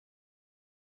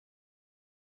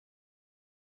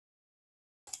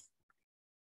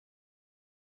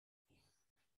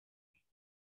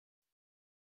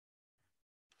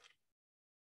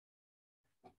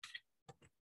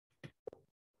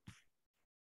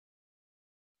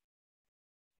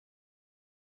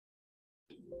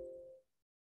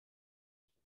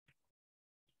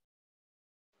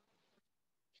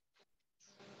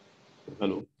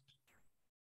Hello.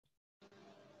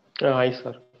 Hi,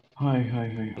 sir. Hi.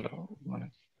 Hello.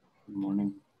 Morning. Good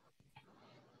morning.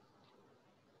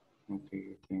 Okay,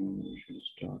 I think we should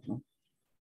start now.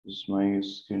 Is my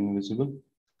screen visible?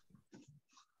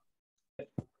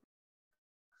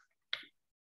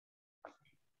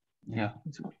 Yeah.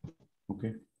 It's okay.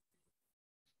 Okay.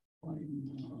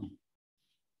 Fine.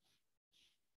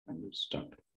 I will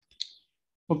start.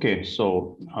 Okay,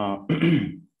 so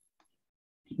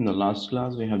in the last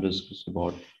class we have discussed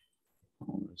about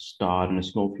star and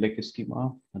snowflake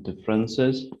schema, the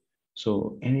differences.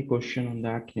 So any question on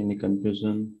that? Any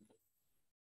confusion?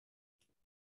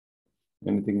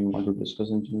 Anything you want to discuss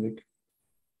in generic?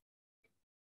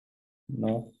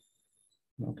 No?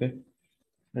 Okay,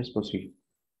 let's proceed.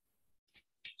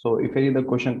 So if any other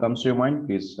question comes to your mind,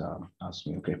 please ask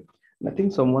me. Okay. I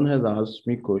think someone has asked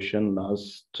me question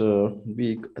last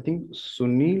week. I think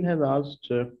Sunil has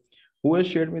asked, who has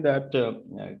shared me that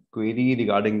query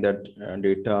regarding that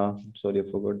data. Sorry, I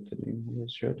forgot the name. Who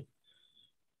has shared?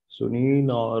 Sunil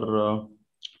or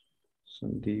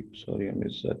Sandeep? Sorry, I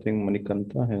missed. I think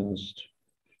Manikanta has asked.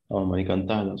 Oh,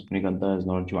 Manikanta has asked. Manikanta has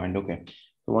not joined. Okay.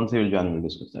 So once he will join, we'll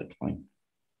discuss that. Fine.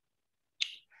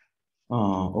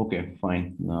 Okay,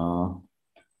 fine.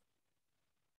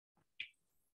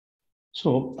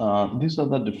 So these are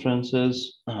the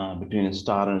differences between a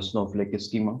star and snowflake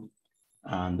schema,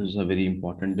 and these are very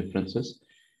important differences.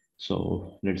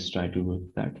 So let's try to work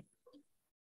that.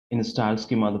 In star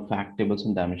schema, the fact tables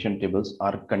and dimension tables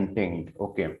are contained.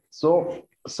 Okay, so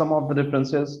some of the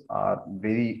differences are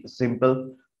very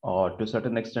simple, or to a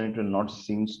certain extent, it will not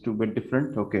seems to be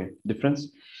different. Okay, difference,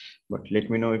 but let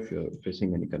me know if you're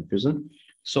facing any confusion.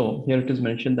 So here it is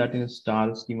mentioned that in a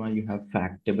star schema, you have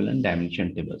fact table and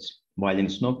dimension tables, while in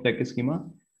snowflake schema,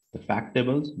 the fact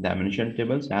tables, dimension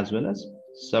tables, as well as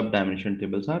sub-dimension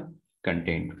tables are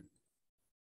contained.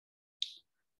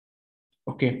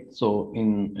 Okay, so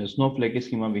in a snowflake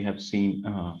schema, we have seen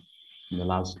in the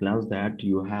last class that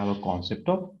you have a concept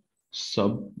of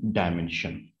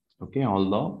sub-dimension. Okay,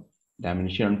 although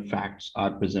dimension and facts are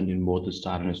present in both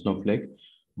star and snowflake,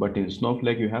 but in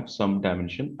snowflake you have some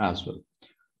dimension as well.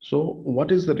 So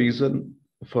what is the reason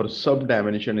for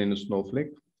sub-dimension in snowflake?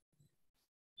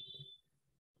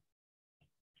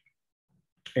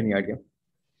 Any idea?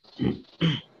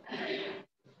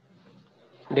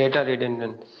 Data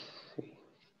redundancy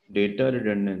Data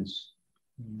redundancy.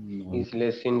 No. is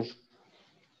less in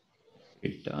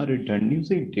Data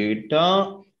redundancy.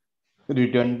 Data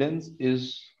redundancy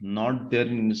is not there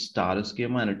in star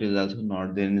schema, and it is also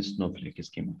not there in snowflake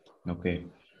schema. Okay,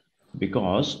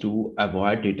 because to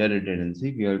avoid data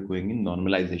redundancy, we are going in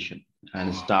normalization,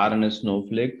 and star and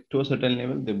snowflake to a certain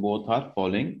level, they both are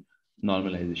following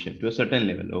normalization to a certain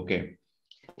level. Okay,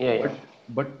 yeah.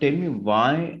 but tell me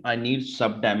why I need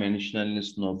sub-dimensional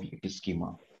snowflake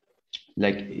schema.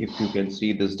 Like if you can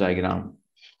see this diagram,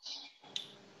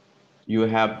 you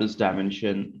have this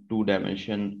dimension, two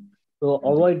dimension. So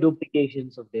avoid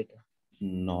duplications of data.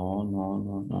 No.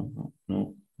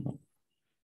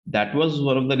 That was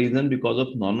one of the reasons because of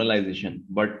normalization.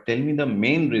 But tell me the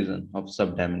main reason of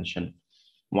subdimension.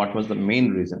 What was the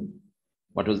main reason?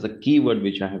 What was the keyword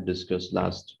which I have discussed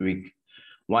last week?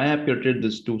 Why I have created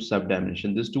these two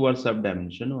subdimension? These two are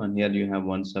subdimension, and here you have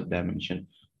one subdimension.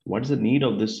 What is the need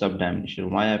of this subdimension?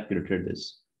 Why I have created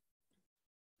this?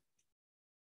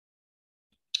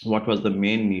 What was the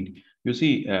main need? You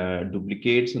see,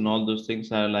 duplicates and all those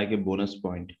things are like a bonus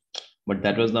point, but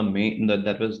that was the main.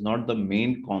 That was not the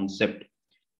main concept.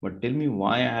 But tell me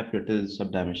why I have created this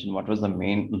subdimension. What was the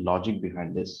main logic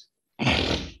behind this?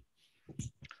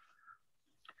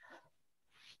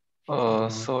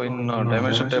 So in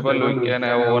dimension table, we can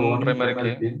have one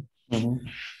primary key.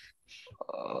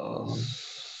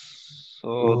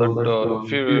 So that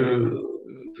if you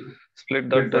split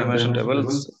that dimension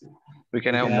tables, we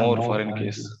can have more foreign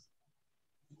keys.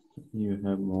 You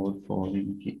have more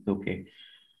foreign key. Okay,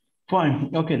 fine.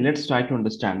 Okay, let's try to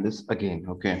understand this again.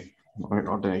 Okay,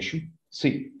 not an issue.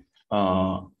 See,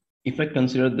 if I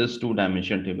consider this two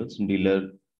dimension tables,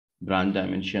 dealer, branch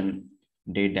dimension,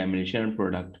 date dimension, and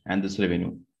product, and this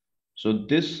revenue. So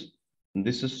this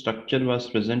structure was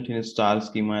present in a star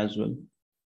schema as well.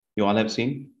 You all have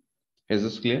seen. Is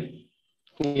this clear?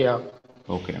 Yeah.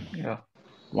 Okay. Yeah.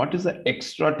 What is the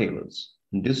extra tables?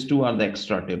 These two are the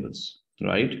extra tables,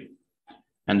 right?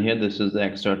 And here this is the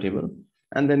extra table.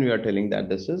 And then we are telling that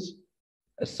this is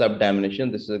a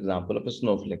subdimension. This is example of a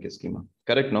snowflake schema.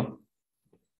 Correct, no?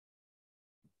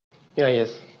 Yeah,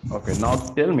 yes. Okay, now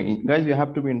tell me, guys, you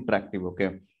have to be interactive,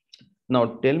 okay?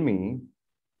 Now tell me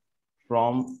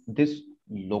from this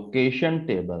location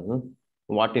table,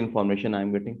 What information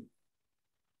I'm getting?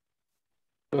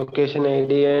 Location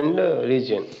ID and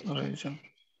region. Region.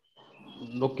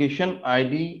 Location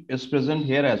ID is present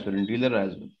here as well, in dealer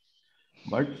as well.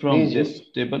 But from Region. this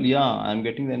table, yeah, I'm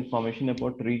getting the information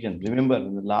about region. Remember,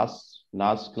 in the last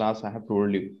class, I have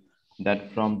told you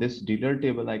that from this dealer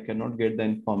table, I cannot get the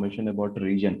information about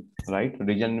region, right?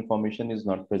 Region information is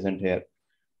not present here.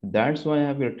 That's why I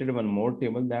have created one more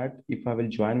table that if I will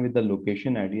join with the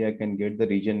location ID, I can get the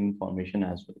region information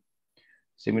as well.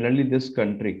 Similarly, this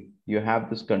country, you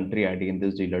have this country ID in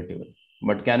this dealer table.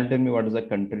 But can you tell me what is the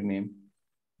country name?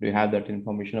 Do you have that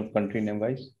information of country name,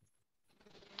 guys?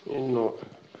 No.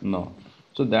 No.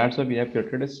 So that's why we have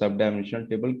created a sub-dimensional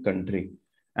table country.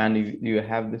 And you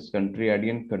have this country ID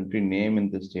and country name in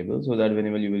this table, so that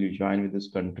whenever you will join with this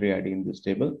country ID in this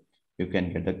table, you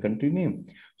can get the country name.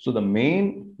 So the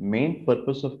main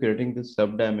purpose of creating this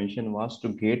sub-dimension was to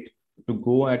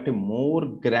go at a more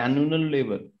granular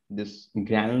level. This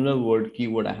granular word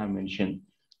keyword I have mentioned,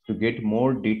 to get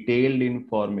more detailed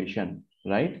information,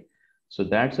 right? So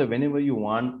that's why whenever you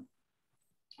want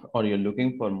or you're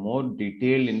looking for more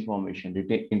detailed information,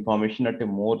 information at a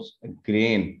more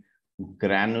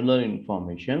granular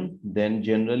information, then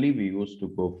generally we used to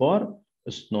go for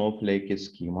a snowflake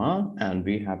schema, and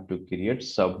we have to create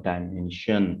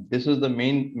sub-dimension. This is the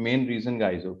main reason,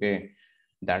 guys. Okay,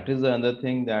 that is the other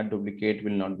thing, that duplicate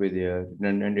will not be there,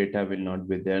 redundant data will not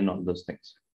be there, and all those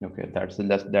things. Okay,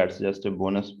 that's just a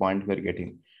bonus point we're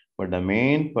getting. But the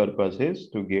main purpose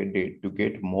is to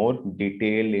get more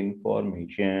detailed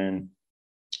information.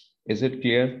 Is it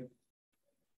clear?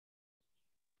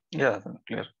 Yeah,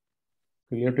 clear.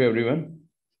 Clear to everyone?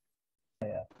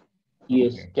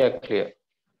 Yes. Okay. Yeah, clear.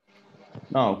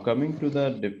 Now coming to the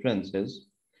differences.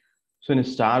 So in a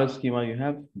star schema, you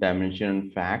have dimension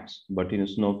and facts, but in a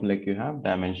snowflake, you have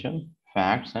dimension,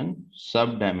 facts, and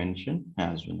sub-dimension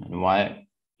as well. And why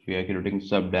we are creating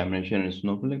sub-dimension in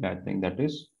snowflake, I think that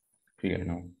is clear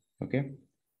now. Okay.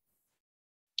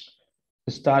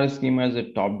 Star schema is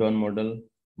a top-down model.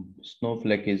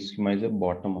 Snowflake schema is a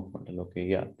bottom-up model. Okay,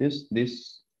 yeah. This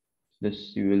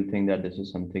you will think that this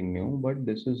is something new, but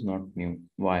this is not new.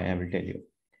 Why? I will tell you.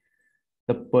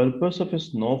 The purpose of a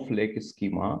snowflake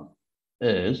schema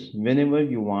is whenever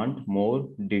you want more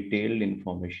detailed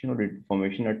information or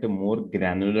information at a more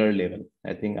granular level.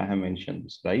 I think I have mentioned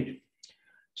this, right?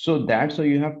 So that's why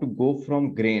you have to go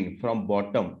from grain, from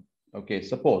bottom. Okay,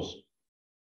 suppose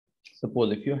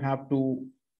if you have to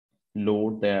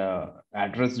load the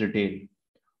address detail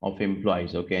of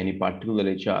employees, okay, any particular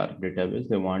HR database,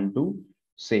 they want to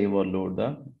save or load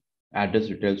the address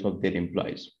details of their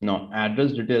employees. Now,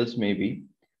 address details may be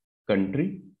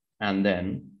country, and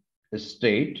then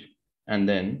state, and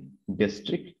then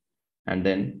district, and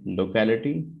then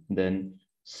locality, then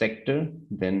sector,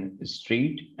 then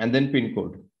street, and then pin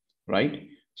code, right?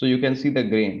 So you can see the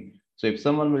grain. So if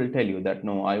someone will tell you that,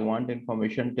 no, I want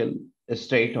information till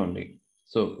state only.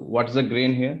 So what's the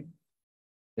grain here?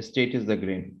 State is the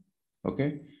grain.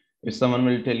 Okay. If someone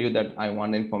will tell you that I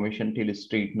want information till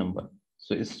street number.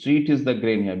 So street is the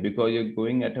grain here because you're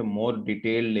going at a more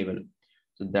detailed level.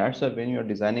 So that's why when you're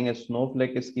designing a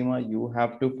snowflake schema, you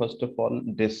have to first of all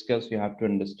discuss, you have to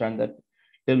understand that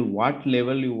till what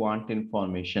level you want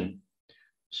information.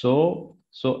 So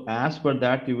as per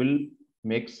that, you will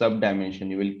make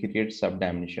sub-dimension, you will create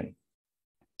sub-dimension.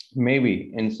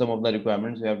 Maybe in some of the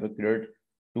requirements, you have to create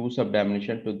two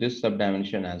sub-dimension to this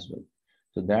sub-dimension as well.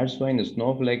 So that's why in the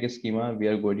snowflake schema, we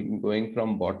are going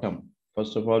from bottom.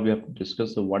 First of all, we have to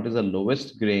discuss what is the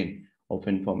lowest grain of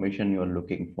information you are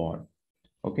looking for.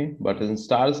 Okay, but in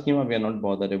star schema, we are not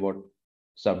bothered about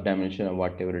sub-dimension or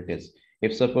whatever it is.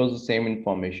 If suppose the same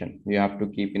information you have to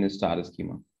keep in a star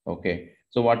schema. Okay,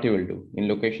 so what you will do, in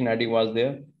location ID was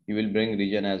there, you will bring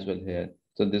region as well here.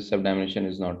 So this sub-dimension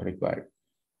is not required.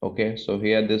 Okay, so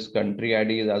here this country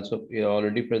ID is also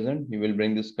already present. You will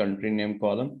bring this country name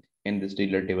column in this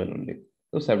dealer table only.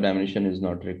 So sub-dimension is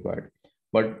not required.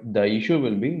 But the issue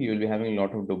will be you will be having a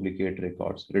lot of duplicate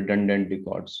records, redundant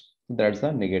records. That's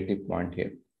the negative point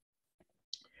here.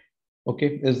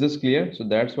 Okay, is this clear? So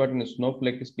that's what in a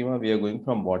snowflake schema we are going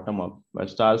from bottom up. By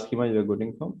star schema we are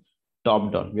going from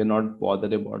top down. We are not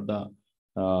bothered about the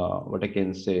what I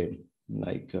can say,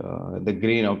 like the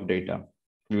grain of data.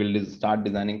 We will start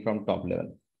designing from top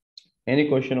level. Any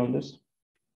question on this?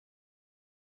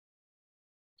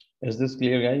 Is this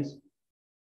clear, guys?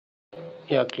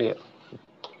 Yeah, clear.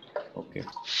 Okay.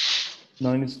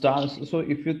 Now in stars, so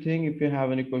if you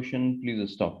have any question,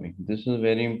 please stop me. This is a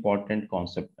very important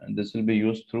concept, and this will be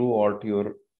used throughout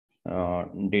your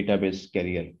database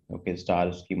career. Okay,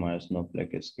 star schema,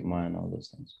 snowflake schema, and all those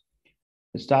things.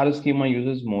 Star schema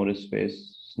uses more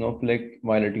space. Snowflake,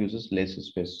 while it uses less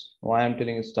space. Why I'm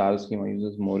telling star schema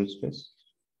uses more space?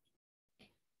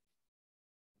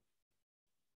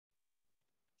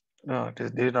 It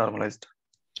is denormalized.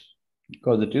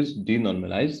 Because it is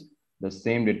denormalized, the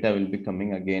same data will be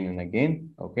coming again and again.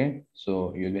 Okay,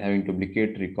 so you'll be having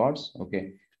duplicate records.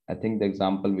 Okay, I think the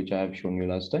example which I have shown you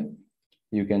last time,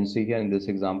 you can see here in this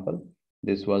example,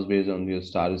 this was based on your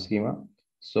star schema.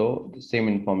 So the same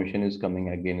information is coming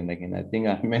again and again. I think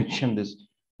I mentioned this,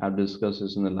 I've discussed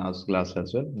this in the last class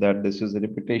as well, that this is a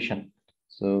repetition.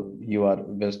 So you are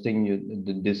wasting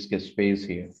the disk space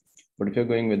here. But if you're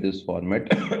going with this format,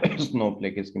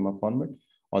 Snowflake schema format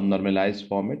or normalized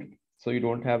format, so you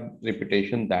don't have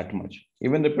repetition that much.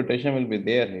 Even repetition will be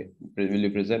there here, will be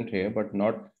present here, but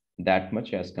not that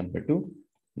much as compared to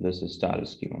this star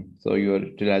schema. So you are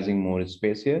utilizing more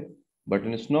space here, but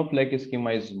in Snowflake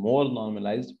schema is more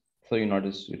normalized, so you're not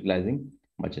utilizing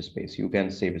much space. You can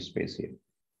save space here.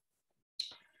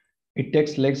 It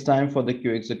takes less time for the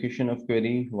queue execution of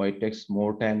query, while it takes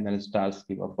more time than star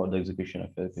schema for the execution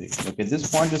of query. Okay,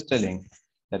 this point is telling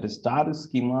that the star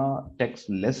schema takes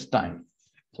less time.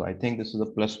 So I think this is a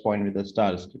plus point with the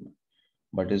star schema.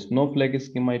 But a Snowflake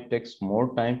schema, it takes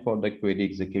more time for the query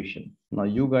execution. Now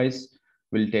you guys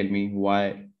will tell me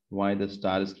why the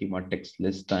star schema takes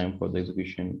less time for the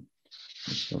execution.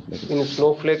 In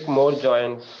Snowflake, more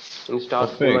joins. In star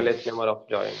schema, less number of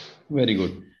joins. Very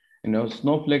good.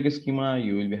 Snowflake schema,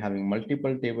 you will be having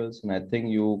multiple tables, and I think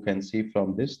you can see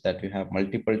from this that you have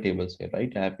multiple tables here,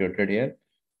 right? I have created here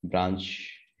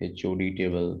branch, HOD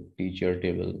table, teacher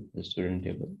table, student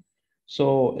table.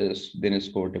 So then a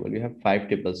score table. You have 5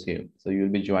 tables here. So you'll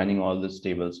be joining all these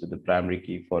tables with the primary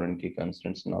key, foreign key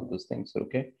constants, and all those things.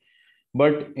 Okay.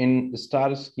 But in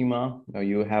star schema,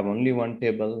 you have only one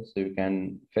table, so you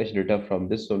can fetch data from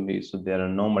this only. So there are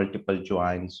no multiple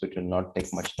joins, so it will not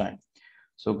take much time.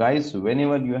 So guys,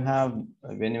 whenever you have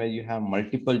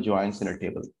multiple joins in a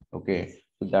table, okay,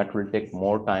 so that will take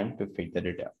more time to fit the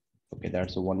data. Okay,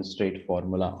 that's a one straight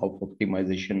formula of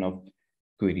optimization of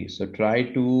query. So try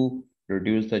to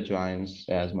reduce the joins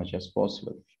as much as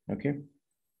possible. Okay.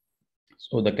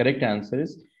 So the correct answer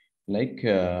is like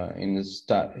in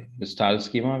the star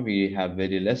schema, we have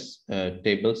very less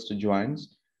tables to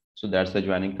joins. So that's the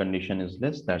joining condition is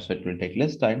less. That's why it will take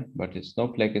less time. But in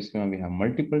Snowflake schema, we have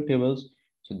multiple tables.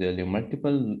 So there'll be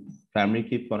multiple primary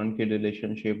key, foreign key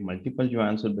relationship, multiple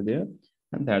joins will be there.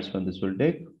 And that's when this will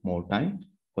take more time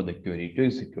for the query to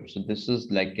execute. So this is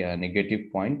like a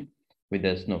negative point with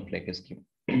the Snowflake schema.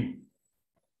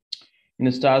 In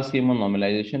a star schema,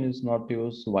 normalization is not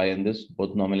used. Why in this?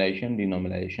 Both normalization and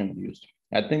denormalization are used.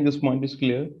 I think this point is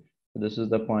clear. This is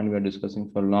the point we are discussing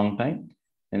for a long time.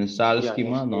 In star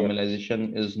schema,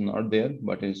 normalization is not there,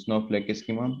 but in Snowflake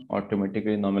schema,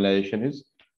 automatically normalization is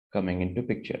coming into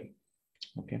picture.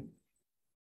 Okay.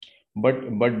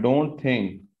 But don't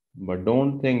think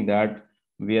that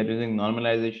we are using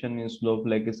normalization in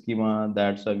Snowflake schema.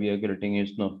 That's why we are creating a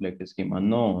Snowflake schema.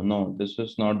 No, this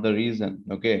is not the reason.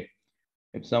 Okay.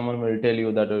 If someone will tell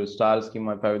you that a star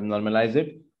schema, if I will normalize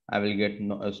it, I will get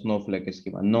a Snowflake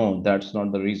schema. No, that's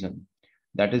not the reason.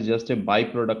 That is just a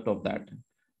byproduct of that.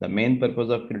 The main purpose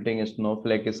of creating a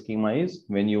Snowflake schema is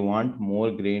when you want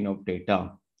more grain of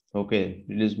data. Okay,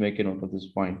 please make a note of this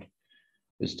point.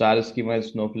 The star schema is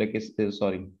Snowflake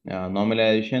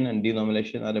normalization and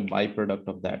denormalization are a byproduct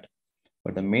of that.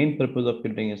 But the main purpose of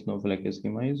creating a Snowflake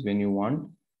schema is when you want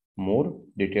more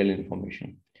detailed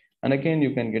information. And again,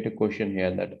 you can get a question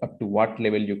here that up to what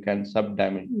level you can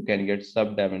get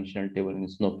sub-dimensional table in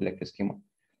Snowflake schema.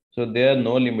 So there are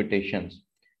no limitations.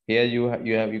 Here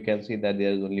you can see that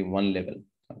there is only one level.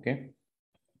 Okay.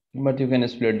 But you can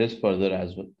split this further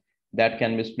as well. That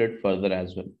can be split further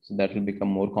as well. So that will become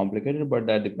more complicated, but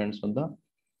that depends on the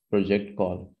project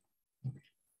call.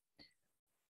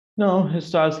 No,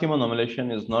 star schema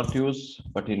normalization is not used,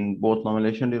 but in both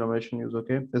normalization and denomination is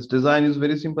okay. This design is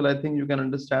very simple. I think you can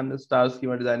understand the star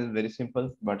schema design is very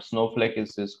simple, but Snowflake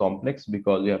is complex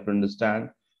because you have to understand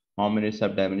how many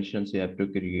subdimensions you have to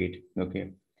create.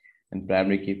 Okay. And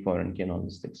primary key, foreign key, and all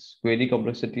these things. Query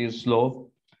complexity is low.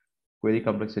 Query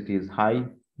complexity is high.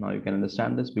 Now you can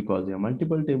understand this because there are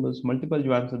multiple tables, multiple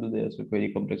joins are there. So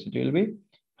query complexity will be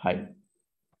high.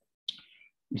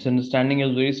 Its understanding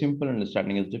is very simple.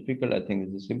 Understanding is difficult. I think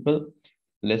this is simple.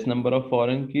 Less number of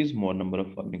foreign keys, more number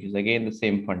of foreign keys. Again, the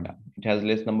same funda. It has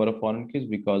less number of foreign keys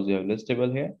because you have less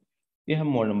table here. You have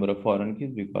more number of foreign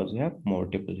keys because you have more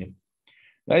table here.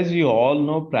 Guys, you all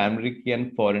know primary key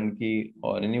and foreign key,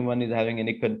 or anyone is having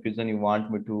any confusion, you want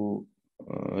me to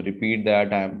repeat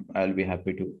that, I'll be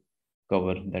happy to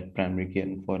cover that primary key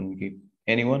and foreign key.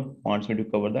 Anyone wants me to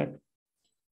cover that?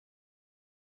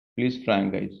 Please,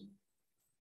 Frank, guys.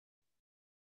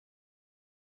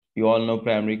 You all know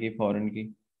primary key, foreign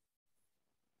key?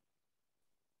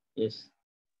 Yes.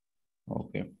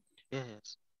 Okay,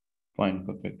 Yes. fine,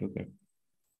 perfect, okay.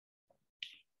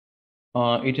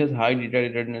 It has high data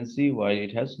redundancy while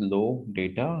it has low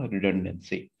data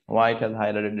redundancy. Why it has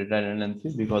high data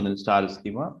redundancy? Because in star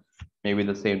schema, maybe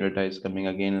the same data is coming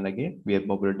again and again. We are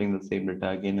populating the same data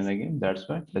again and again. That's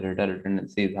why the data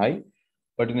redundancy is high.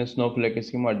 But in a snowflake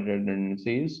schema, data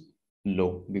redundancy is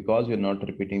low because you're not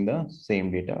repeating the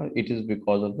same data. It is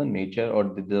because of the nature or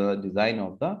the design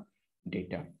of the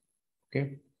data.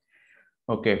 Okay.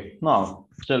 Okay. Now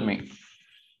tell me,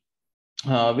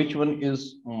 which one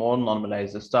is more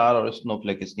normalized, a star or a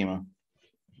snowflake schema?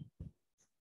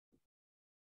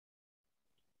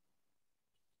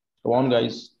 Come on,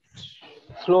 guys.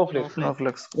 Snowflake.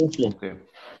 Snowflakes. Snowflake. Okay.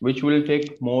 Which will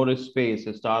take more space,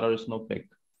 a star or a snowflake?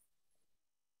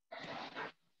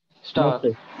 Star.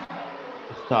 Snowflake.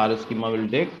 Star schema will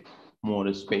take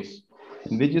more space.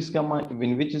 In which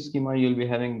schema you'll be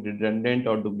having redundant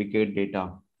or duplicate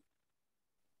data?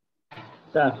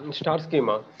 Star. Star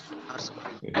schema.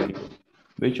 Okay, very good.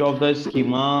 Which of the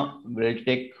schema will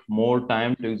take more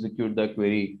time to execute the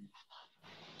query?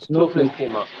 Snowflake Snowflake.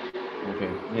 schema.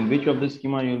 Okay. In which of the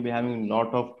schema you'll be having a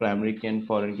lot of primary key and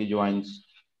foreign key joins?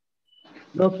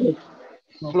 Snowflake.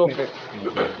 Snowflake.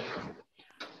 Okay.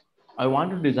 I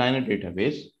want to design a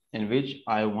database in which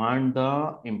I want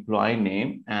the employee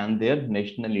name and their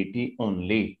nationality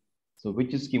only. So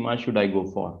which schema should I go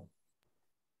for?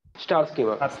 Star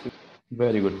schema.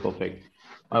 Very good, perfect.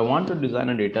 I want to design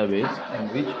a database in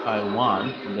which I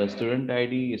want the student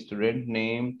ID, student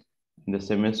name, the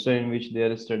semester in which they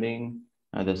are studying,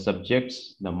 the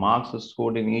subjects, the marks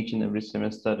scored in each and every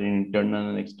semester in internal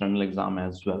and external exam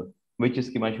as well. Which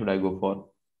schema should I go for?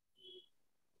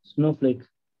 Snowflake.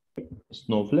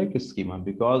 Snowflake schema,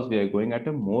 because we are going at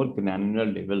a more granular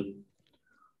level.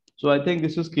 So I think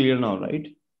this is clear now, right?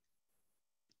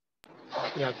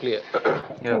 Yeah, clear.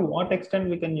 Yeah. To what extent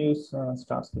we can use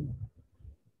star schema?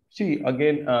 See,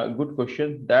 again, good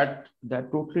question. That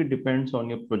totally depends on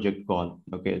your project call.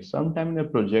 Okay, sometime in a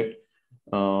project,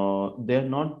 they're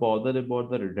not bothered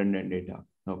about the redundant data.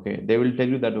 Okay, they will tell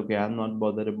you that, okay, I'm not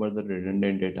bothered about the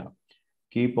redundant data.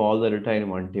 Keep all the data in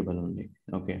one table only.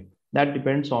 Okay, that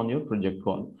depends on your project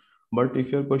call. But if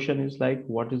your question is like,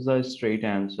 what is the straight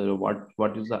answer?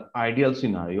 What is the ideal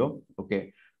scenario?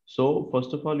 Okay, so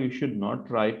first of all, you should not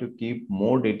try to keep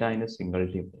more data in a single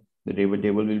table. The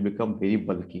table will become very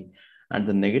bulky. And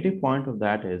the negative point of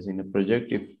that is in a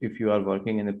project, if you are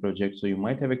working in a project, so you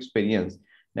might have experience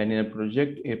that in a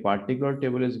project, a particular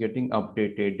table is getting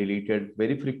updated, deleted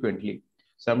very frequently.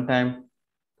 Sometimes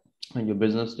and your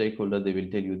business stakeholder, they will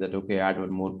tell you that, okay, add one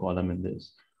more column in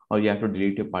this, or you have to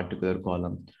delete a particular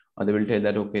column, or they will tell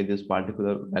that, okay, this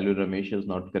particular value Ramesh is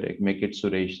not correct, make it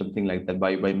Suresh, something like that.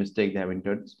 By mistake, they have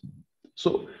entered.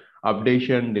 So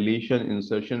updation, deletion,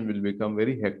 insertion will become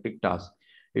very hectic task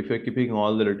if you're keeping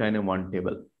all the data in one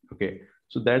table. Okay.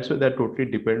 So that's why that totally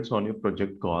depends on your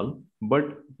project call.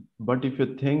 But if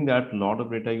you think that a lot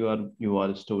of data you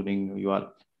are storing, you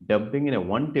are dumping in a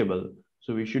one table,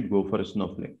 so we should go for a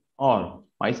Snowflake. Or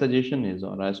my suggestion is,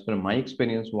 or as per my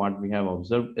experience, what we have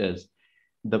observed is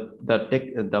the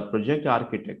project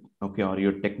architect, okay, or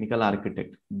your technical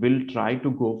architect will try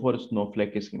to go for a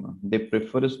Snowflake schema. They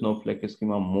prefer a Snowflake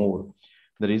schema more.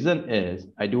 The reason is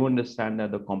I do understand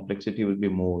that the complexity will be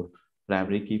more,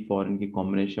 primary key, foreign key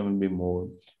combination will be more,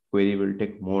 query will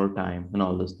take more time and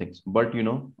all those things. But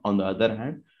on the other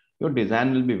hand, your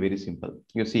design will be very simple.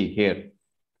 You see here,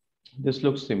 this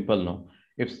looks simple now.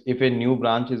 If a new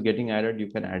branch is getting added,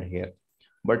 you can add here.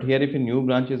 But here, if a new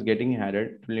branch is getting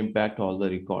added, it will impact all the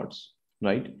records,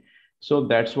 right? So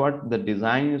that's what the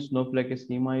design in Snowflake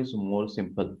schema is more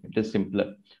simple. It is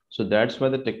simpler. So that's why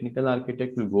the technical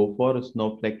architect will go for a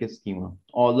Snowflake schema.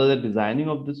 Although the designing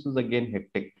of this is again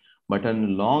hectic, but in the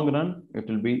long run, it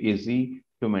will be easy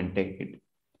to maintain it.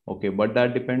 Okay, but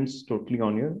that depends totally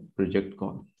on your project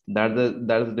call. That's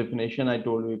the definition I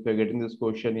told you. If you're getting this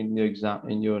question in your exam,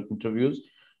 in your interviews,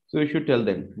 so you should tell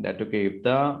them that, okay, if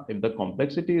the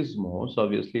complexity is more, so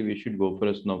obviously we should go for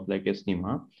a Snowflake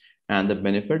schema, and the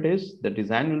benefit is the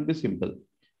design will be simple,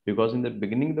 because in the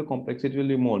beginning the complexity will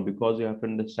be more, because you have to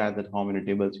understand that how many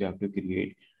tables you have to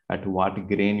create, at what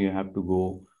grain you have to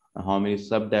go, how many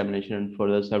sub-dimension,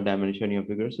 further sub-dimension you have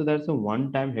to go. So that's a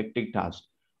one-time hectic task.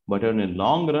 But in a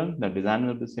long run, the design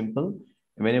will be simple.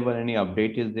 Whenever any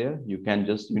update is there, you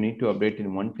need to update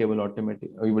in one table automatically.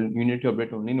 You need to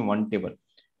update only in one table.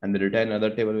 and the data in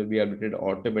another table will be updated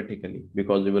automatically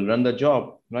because we will run the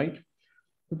job, right?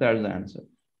 So that's the answer.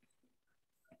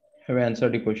 Have I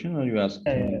answered the question or you asked?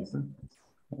 Yes.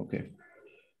 Okay.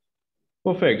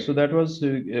 Perfect. So that was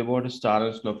about star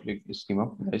and snowflake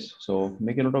schema, guys. So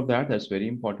make a note of that. That's very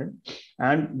important.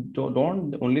 And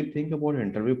don't only think about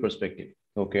interview perspective.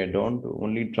 Okay. Don't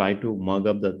only try to mug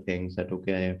up the things that,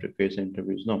 okay, I have to face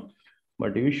interviews. No,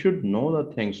 but you should know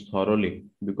the things thoroughly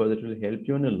because it will help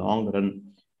you in the long run.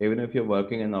 Even if you're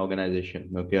working in an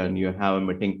organization, okay, and you have a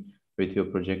meeting with your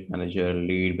project manager,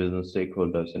 lead, business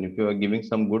stakeholders, and if you are giving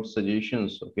some good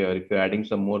suggestions, okay, or if you're adding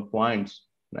some more points,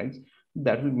 right?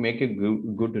 That will make a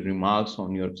good remarks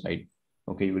on your side.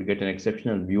 Okay, you will get an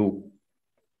exceptional view.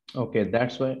 Okay,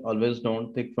 that's why always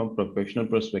don't think from professional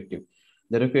perspective.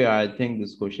 That okay, I think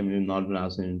this question will not be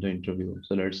asked in the interview,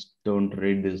 so let's don't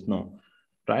read this. No,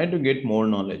 try to get more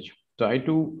knowledge. Try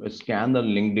to scan the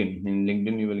LinkedIn. In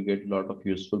LinkedIn, you will get a lot of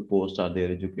useful posts are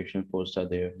there, education posts are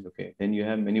there. Okay, then you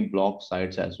have many blog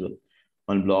sites as well.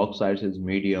 On blog sites is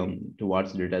Medium,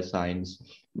 towards data science.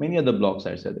 Many other blog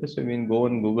sites are there. So you can go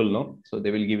on Google, no? So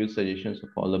they will give you suggestions of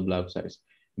all the blog sites.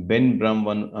 Ben Brum,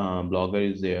 one blogger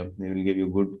is there. They will give you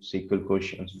good SQL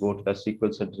questions. Go to the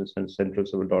SQL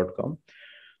centralserver.com.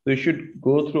 So you should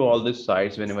go through all these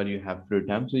sites whenever you have free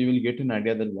time. So you will get an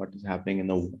idea that what is happening in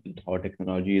the world, how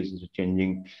technology is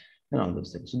changing, and all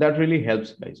those things. So that really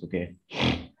helps, guys. Okay,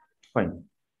 fine.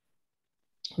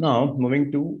 Now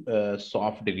moving to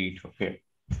soft delete. Okay.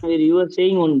 You were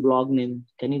saying on blog name.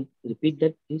 Can you repeat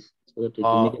that, please? So that we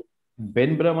can make it.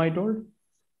 Ben Brum, I told.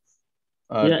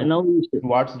 Yeah, now you said.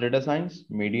 What's data science?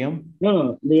 Medium.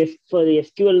 No. For the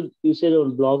SQL you said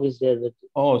on blog is there. That.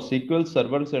 Oh,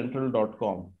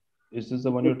 SQLServerCentral.com. Is this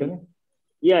the one you're telling?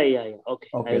 Yeah. Okay.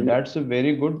 Okay, that's a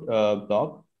very good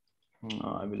blog.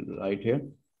 I will write here.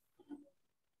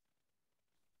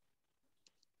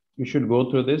 You should go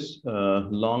through this.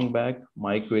 Long back,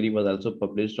 my query was also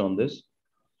published on this.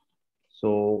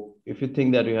 So if you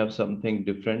think that you have something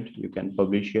different, you can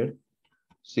publish here.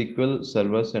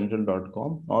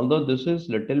 SQLServerCentral.com. Although this is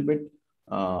little bit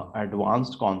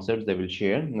advanced concepts they will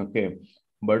share, okay,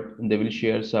 but they will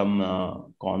share some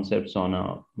concepts on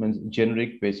a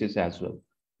generic basis as well.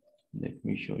 Let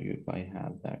me show you if I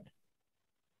have that.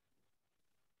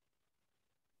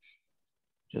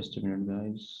 Just a minute,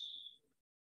 guys.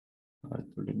 I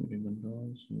put in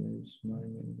Windows. Where's my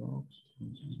inbox?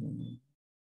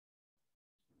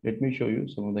 Let me show you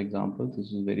some of the examples.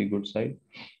 This is a very good site.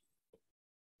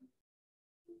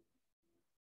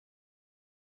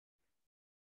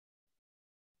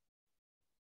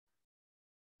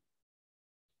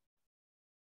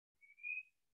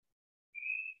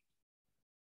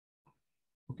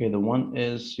 Okay, the one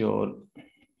is your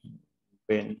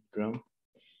Ben Brum.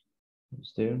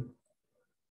 It's there.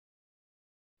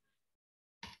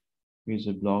 He's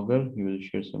a blogger. He will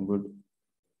share some good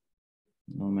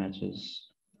matches.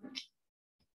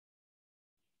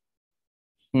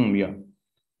 Yeah.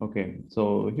 Okay.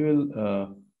 So he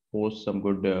will post some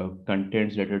good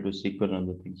contents related to SQL and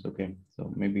other things. Okay.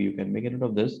 So maybe you can make a note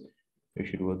of this. You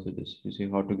should go through this. You see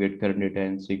how to get current data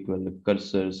in SQL, the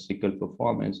cursors, SQL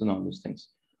performance, and all those things.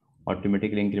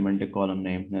 Automatically increment a column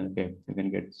name. Okay, you can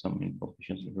get some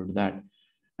information related to that.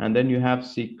 And then you have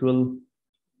SQL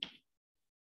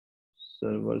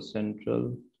Server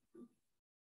Central.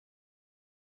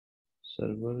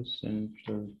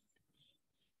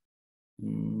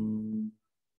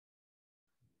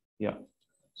 Yeah,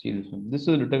 see this one. This is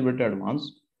a little bit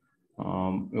advanced.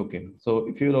 Okay, so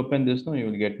if you will open this now, you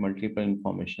will get multiple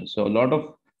information. So a lot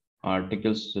of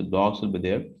articles, blogs will be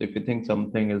there. So if you think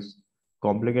something is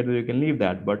complicated, you can leave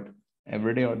that. But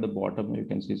every day at the bottom, you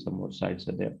can see some more sites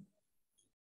are there.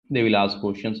 They will ask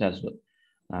questions as well.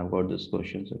 I've got these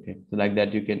questions. Okay, so like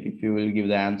that, you can, if you will give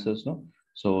the answers, no,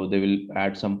 so they will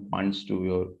add some points to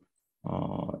your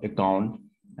account.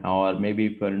 Or maybe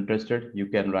if you're interested, you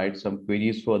can write some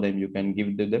queries for them. You can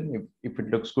give them. If it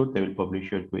looks good, they will publish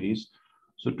your queries.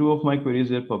 So 2 of my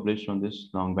queries are published on this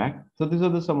long back. So these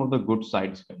are some of the good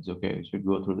sites, guys. Okay, you should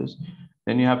go through this.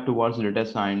 Then you have towards data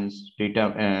science,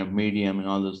 data medium, and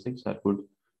all those things are good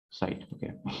site.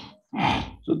 Okay.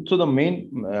 So the main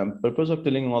purpose of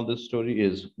telling all this story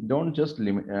is don't just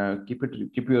limit,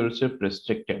 keep yourself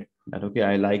restricted. That okay,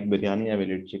 I like biryani, I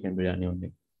will eat chicken biryani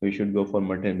only. You should go for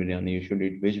mutton biryani. You should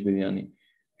eat veg biryani. You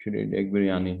should eat egg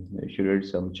biryani. You should eat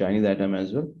some Chinese item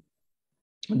as well.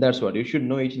 That's what you should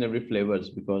know each and every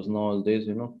flavors because nowadays,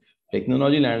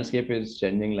 technology landscape is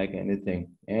changing like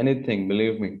anything,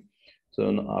 believe me.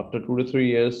 So after 2 to 3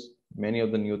 years, Many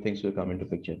of the new things will come into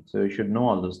picture. So you should know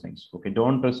all those things. Okay,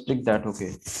 don't restrict that.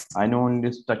 Okay, I know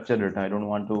only structured data. I don't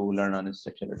want to learn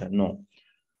unstructured data. No,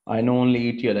 I know only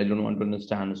ETL. I don't want to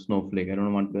understand Snowflake. I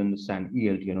don't want to understand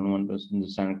ELT. I don't want to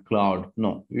understand cloud.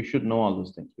 No, you should know all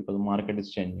those things because the market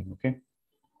is changing. Okay.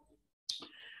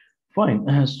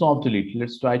 Fine. Soft delete.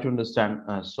 Let's try to understand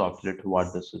soft delete,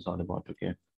 what this is all about.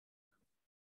 Okay.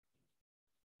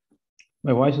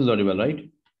 My voice is audible, right?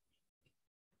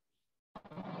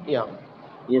 Yeah.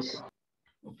 Yes.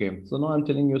 Okay. So now I'm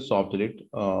telling you soft delete.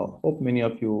 Hope many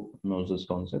of you knows this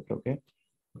concept. Okay.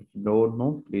 If you don't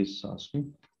know, please ask me.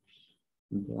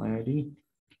 Employee ID,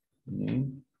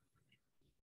 name,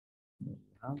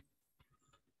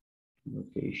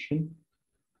 location,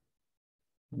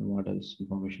 and what else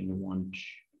information you want.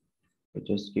 But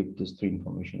just keep this three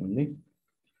information only.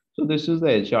 So this is the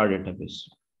HR database.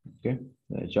 Okay,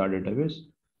 the HR database,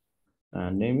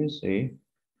 and name is A,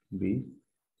 B,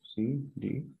 C,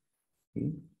 D,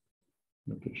 E.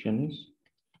 Location is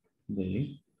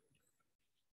Delhi,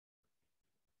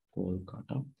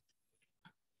 Kolkata.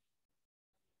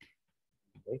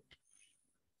 Right.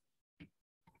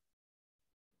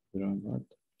 Then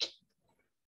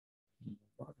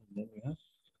we have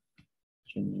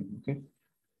Chennai. Okay.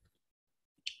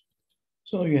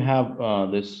 So you have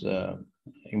this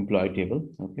employee table.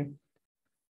 Okay.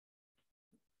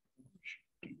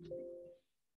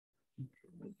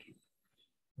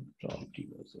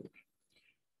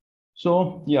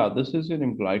 So yeah, this is your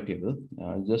employee table.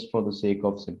 Just for the sake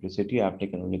of simplicity, I've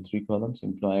taken only three columns: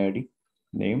 employee ID,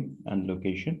 name, and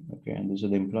location. Okay, and these are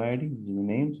the employee ID, these are the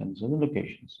names, and these are the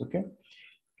locations. Okay,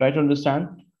 try to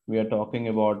understand. We are talking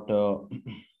about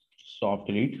soft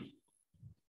delete.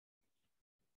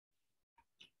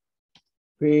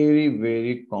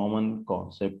 Very common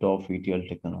concept of ETL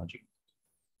technology.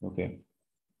 Okay,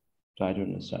 try to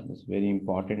understand this. Very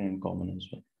important and common as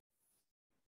well.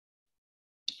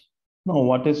 Now,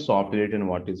 what is soft delete and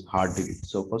what is hard delete?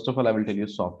 So first of all, I will tell you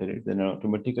soft delete, then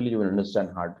automatically you will understand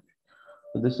hard delete.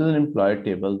 So this is an employee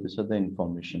table. These are the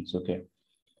informations. Okay.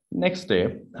 Next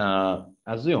step,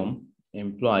 assume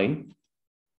employee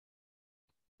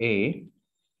A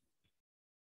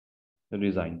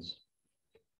resigns.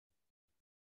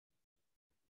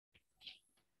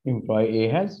 Employee A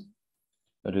has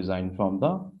resigned from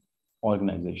the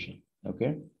organization.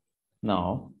 Okay.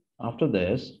 Now, after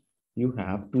this, you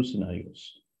have two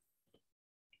scenarios.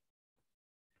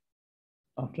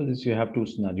 After this, you have two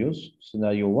scenarios.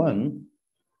 Scenario one,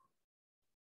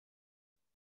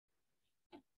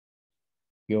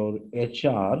 your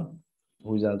HR,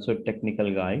 who is also a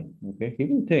technical guy, okay, he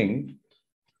will think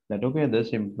that, okay,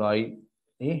 this employee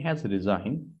A has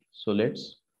resigned, so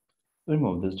let's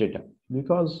remove this data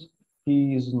because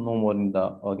he is no more in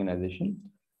the organization.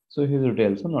 So his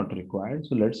details are not required.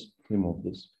 So let's remove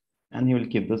this. And he will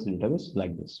keep this database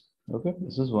like this. Okay,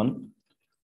 this is one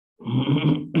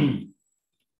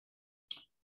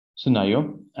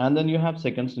scenario. And then you have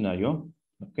second scenario,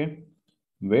 okay,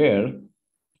 where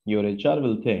your HR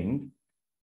will think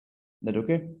that,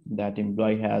 okay, that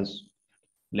employee has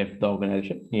left the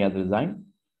organization, he has resigned.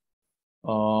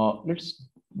 Let's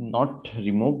not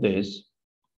remove this.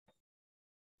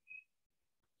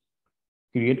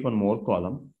 Create one more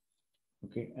column,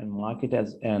 okay, and mark it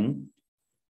as N,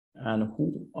 and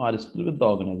who are still with the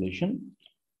organization,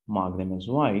 mark them as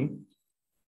Y.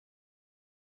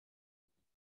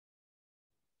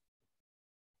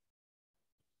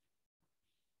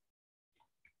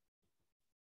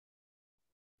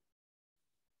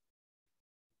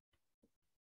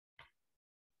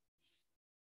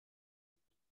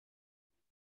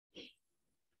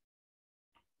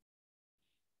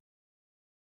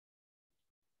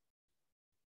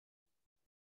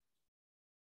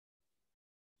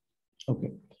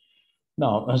 Okay.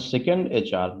 Now, a second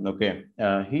HR, okay,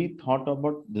 he thought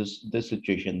about this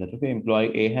situation that, okay,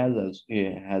 employee A has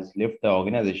left the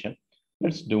organization.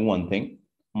 Let's do one thing,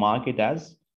 mark it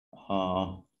as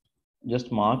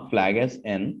just mark flag as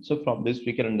N. So from this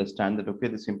we can understand that, okay,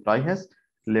 this employee has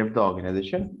left the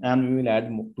organization, and we will add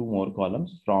two more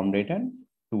columns, from date and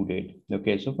to date.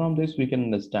 Okay, so from this we can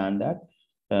understand that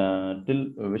till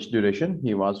which duration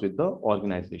he was with the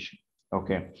organization.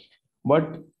 Okay,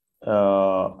 but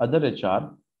other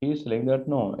HR, he is saying that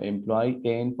no, employee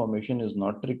A information is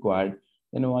not required.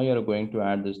 Then why are going to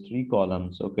add these three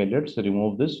columns? Okay, let's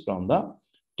remove this from the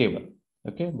table.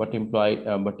 Okay, but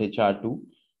but HR2,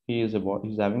 he's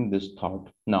having this thought.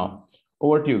 Now,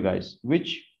 over to you guys.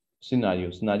 Which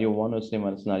scenario one or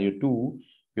scenario two,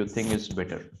 you think is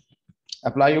better?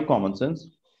 Apply your common sense.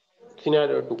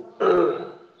 Scenario 2.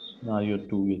 Scenario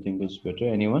two, you think is better?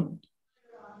 Anyone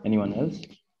else?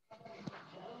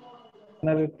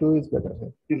 Scenario 2 is better,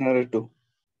 sir. Scenario 2.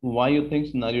 Why you think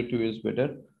scenario 2 is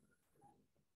better?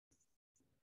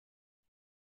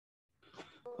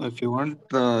 If you want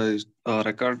the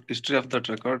record history of that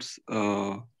records,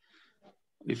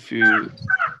 if you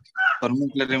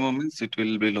permanently remove means it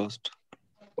will be lost.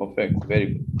 Perfect. Very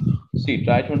good. See,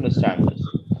 try to understand this.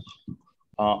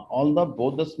 Although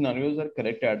both the scenarios are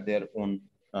correct at their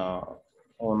uh,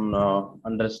 own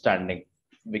understanding,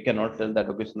 we cannot tell that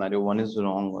okay, scenario one is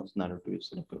wrong or scenario two is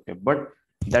correct. Okay, but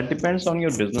that depends on your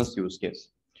business use case.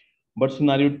 But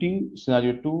scenario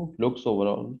two looks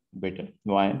overall better.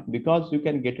 Why? Because you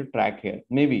can get a track here.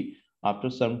 Maybe after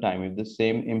some time, if the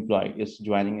same employee is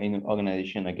joining an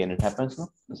organization again, it happens. No?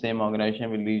 The same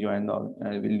organization will rejoin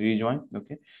will rejoin.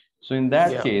 Okay, so in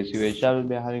that Yeah. case, your HR will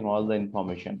be having all the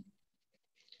information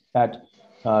at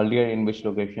earlier in which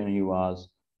location he was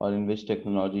or in which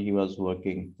technology he was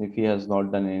working, if he has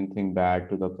not done anything bad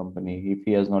to the company, if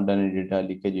he has not done any data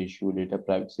leakage issue, data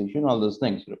privacy issue, and all those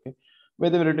things. Okay,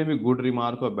 whether it will be good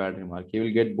remark or bad remark, he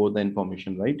will get both the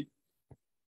information, right?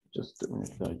 Just a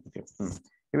minute, sorry. Okay.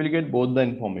 He will get both the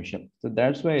information. So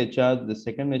that's why HR, the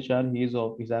second HR,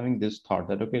 he's having this thought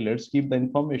that okay, let's keep the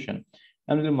information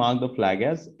and we'll mark the flag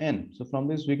as N. So from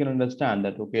this we can understand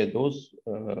that okay, those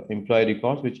employee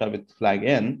records which are with flag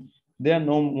N, they are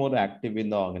no more active in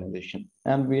the organization.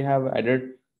 And we have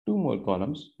added two more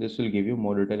columns. This will give you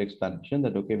more detailed explanation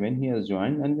that okay, when he has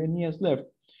joined and when he has left.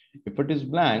 If it is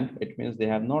blank, it means they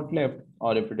have not left,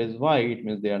 or if it is white, it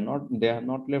means they have not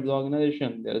left the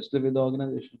organization. They are still with the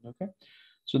organization. Okay,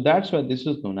 so that's why this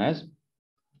is known as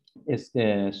is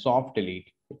a soft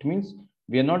delete. It means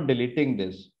we are not deleting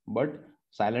this, but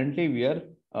silently we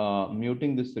are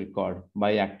muting this record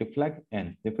by active flag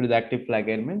N. If it is active flag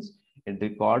N means it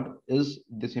record is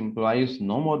this employee is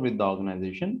no more with the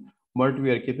organization, but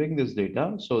we are keeping this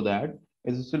data so that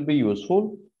this will be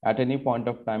useful at any point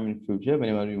of time in future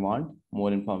whenever we want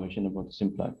more information about this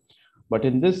employee. But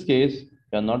in this case,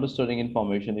 we are not storing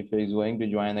information. If he is going to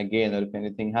join again or if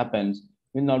anything happens,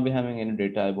 we'll not be having any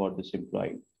data about this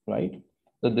employee, right?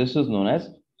 So this is known as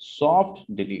soft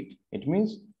delete. It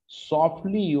means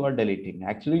softly you are deleting.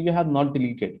 Actually, you have not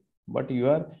deleted, but you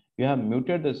have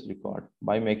muted this record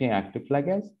by making active flag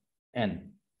as N.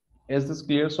 Is this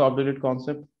clear soft delete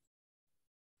concept?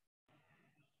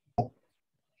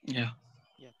 Yeah.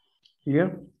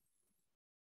 Here?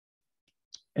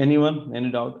 Anyone? Any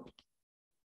doubt?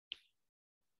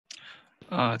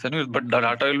 But the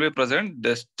data will be present.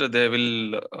 Just they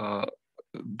will.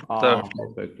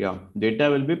 Perfect. Yeah,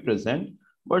 data will be present,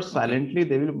 but silently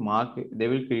they will mark. They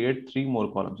will create three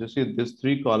more columns. You see, these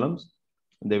three columns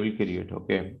they will create.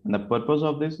 Okay, and the purpose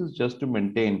of this is just to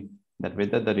maintain that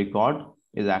whether the record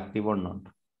is active or not.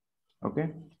 Okay,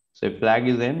 so if flag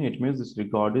is N, it means this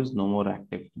record is no more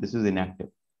active. This is inactive.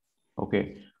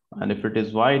 Okay, and if it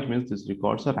is Y, it means these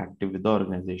records are active with the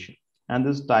organization. And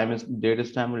this time is date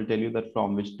is time will tell you that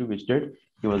from which to which date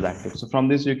he was active. So from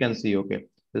this you can see, okay,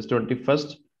 this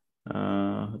 21st,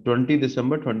 20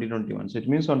 December 2021. So it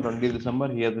means on 20 December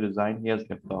he has resigned, he has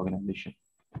left the organization.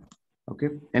 Okay,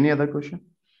 any other question?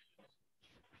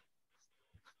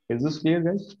 Is this clear,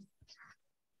 guys?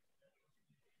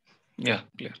 Yeah,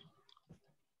 clear.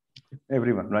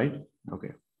 Everyone, right?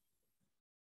 Okay.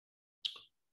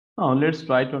 Now let's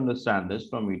try to understand this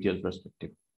from ETL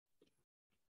perspective.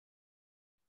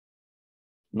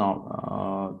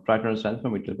 Now try to understand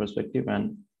from ETL perspective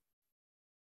and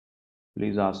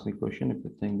please ask me question if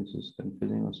you think this is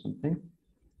confusing or something.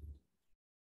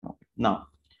 Okay. Now,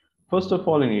 first of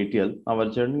all, in ETL, our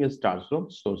journey starts from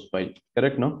source file.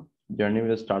 Correct? No? Journey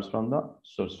will start from the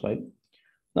source file.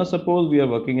 Now, suppose we are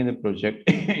working in a project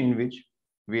in which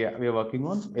we are working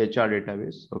on HR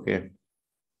database. Okay.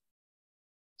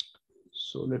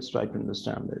 So let's try to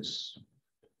understand this.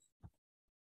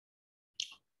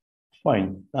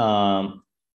 Fine. On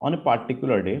a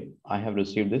particular day, I have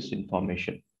received this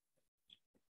information.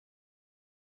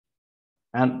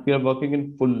 And we are working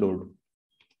in full load.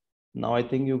 Now, I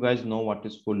think you guys know what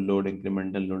is full load,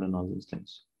 incremental load, and all these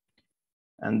things.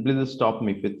 And please stop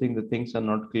me if you think the things are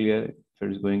not clear. If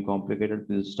it is going complicated,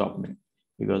 please stop me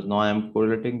because now I am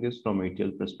correlating this from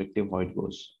ETL perspective how it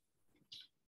goes.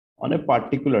 On a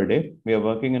particular day, we are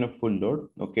working in a full load.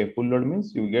 Okay, full load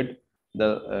means you get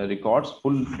the records,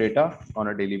 full data on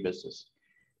a daily basis.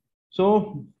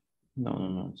 So,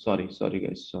 no, sorry,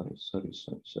 guys, sorry.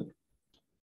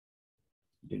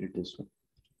 Delete this one.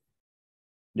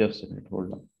 Just a minute,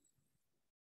 hold on.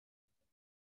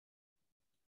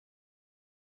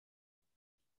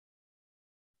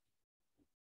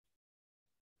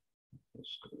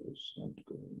 Not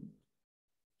going.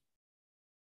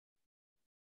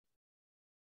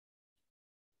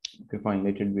 Okay, fine,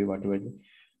 let it be whatever it is.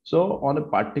 So on a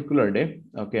particular day,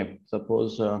 okay,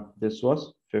 suppose this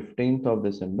was 15th of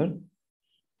December,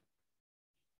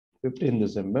 15th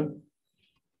December.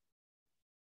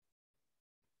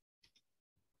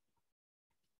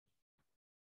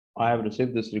 I have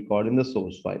received this record in the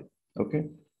source file. Okay.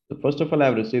 So first of all, I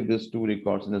have received these two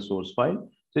records in the source file.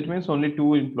 So it means only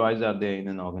two employees are there in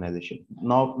an organization.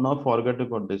 Now forget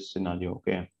about this scenario.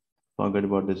 Okay. Forget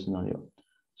about this scenario.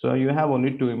 So you have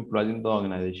only two employees in the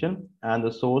organization and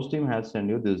the source team has sent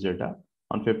you this data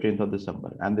on 15th of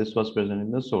December. And this was present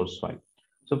in the source file.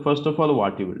 So first of all,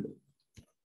 what you will do?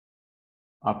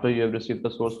 After you have received the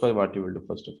source file, what you will do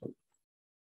first of all?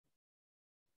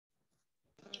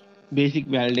 Basic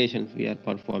validations we are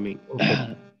performing.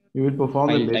 Okay. You will perform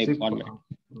File the type basic. format.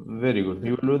 Very good.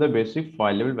 You will do the basic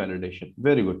file level validation.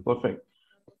 Very good. Perfect.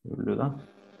 You will do the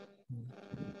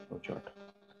chart.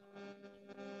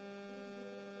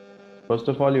 First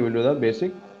of all, you will do the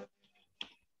basic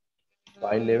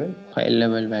file level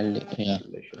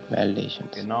Validation.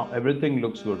 Okay, now everything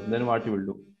looks good. Then what you will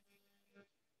do?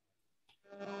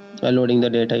 Loading the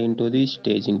data into the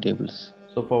staging tables.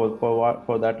 So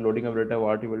for that loading of data,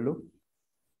 what you will do?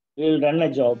 We will run a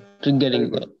job.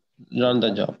 Triggering the run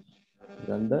the job.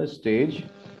 Run the stage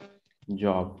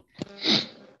job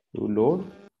to load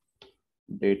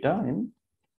data in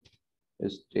a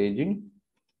staging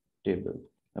table.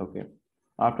 Okay.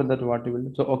 After that, what you will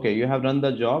do? So okay, you have run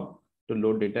the job to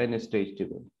load data in a stage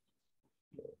table.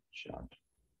 Chart.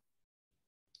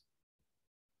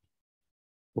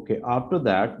 Okay, after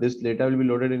that, this data will be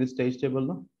loaded in a stage table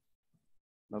now.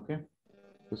 Okay.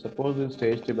 So suppose the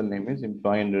stage table name is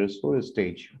employee underscore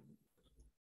stage.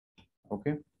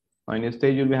 Okay. Now in a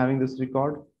stage, you'll be having this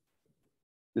record.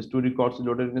 These two records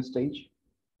loaded in a stage.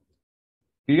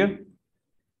 Clear?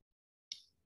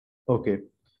 Okay.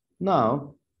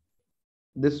 Now,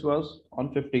 this was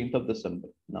on 15th of December.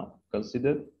 Now,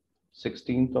 consider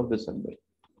 16th of December.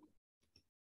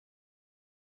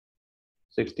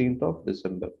 16th of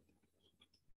December.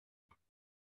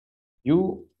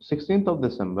 16th of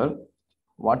December,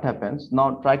 what happens?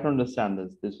 Now, try to understand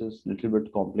this. This is a little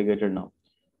bit complicated now.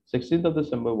 16th of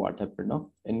December, what happened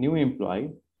now? A new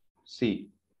employee, C,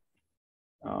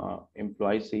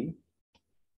 employee C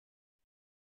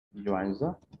joins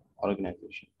the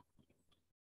organization.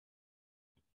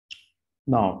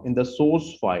 Now, in the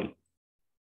source file,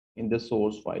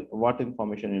 what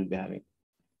information will be having?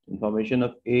 Information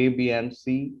of A, B, and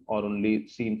C, or only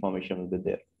C information will be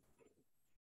there?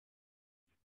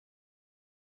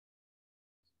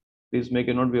 Please make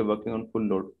a note, we are working on full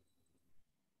load.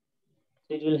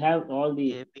 It will have all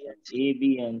the A,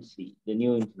 B, and C, the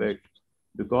new information.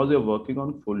 Because you're working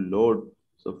on full load.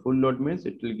 So full load means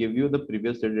it will give you the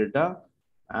previous data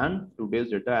and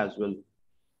today's data as well.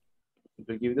 It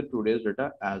will give you the today's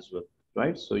data as well,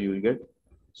 right? So you will get,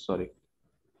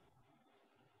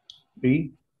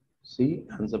 B, C,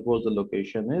 and suppose the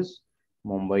location is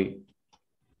Mumbai.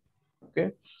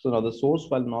 Okay. So now the source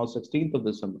file now 16th of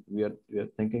December. We are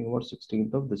thinking about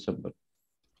 16th of December.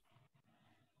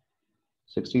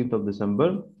 16th of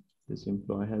December, this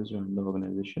employee has joined the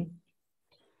organization.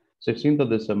 16th of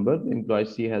December, employee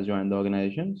C has joined the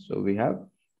organization. So we have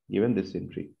given this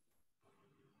entry.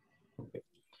 Okay.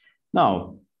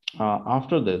 Now,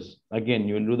 after this, again,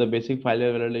 you will do the basic file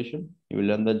validation. You will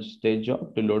run the stage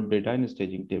job to load data in a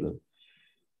staging table.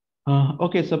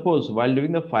 Okay, suppose while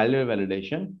doing the file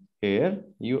validation, here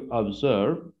you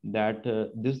observe that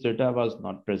this data was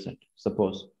not present.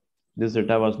 Suppose this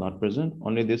data was not present,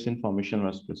 only this information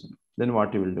was present. Then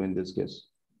what you will do in this case?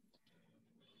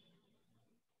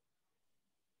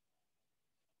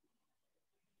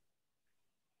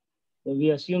 So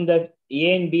we assume that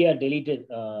A and B are deleted.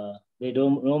 They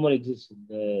don't no more exist.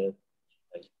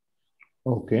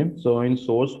 Okay, so in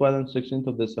source file on 16th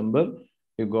of December,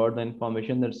 you got the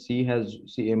information that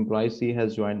employee C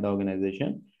has joined the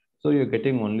organization. So you're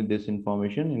getting only this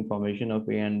information of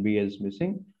A and B is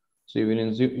missing. So you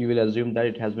will assume that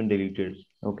it has been deleted.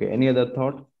 Okay, any other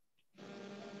thought?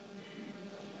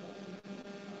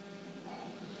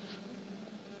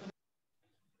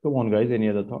 Come on, guys, any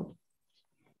other thought?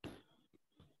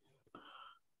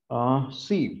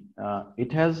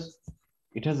 It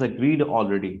has agreed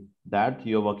already that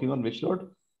you're working on which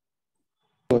load?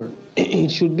 It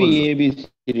should be A, B, C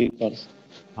records.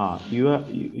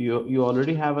 You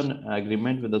already have an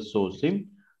agreement with the source team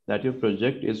that your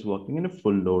project is working in a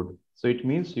full load. So it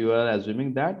means you are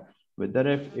assuming that whether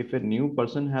if a new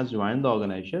person has joined the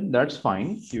organization, that's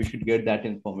fine. You should get that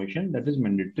information. That is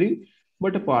mandatory.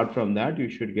 But apart from that, you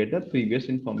should get the previous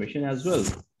information as well,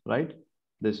 right?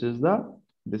 This is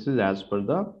as per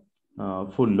the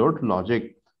full load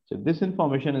logic. So if this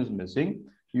information is missing,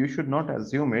 you should not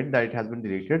assume it that it has been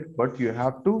deleted, but you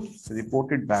have to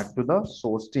report it back to the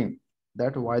source team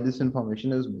that why this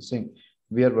information is missing.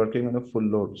 We are working on a full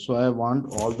load. So I want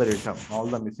all the data, all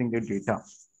the missing data.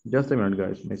 Just a minute,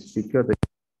 guys. My speaker.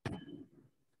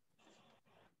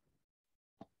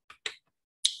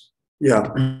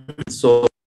 Yeah. So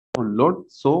full load.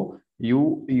 So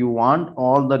you want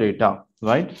all the data,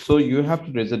 right? So you have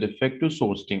to raise a defect to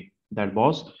source team. That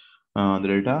was the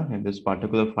data in this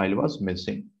particular file was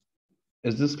missing.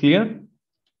 Is this clear?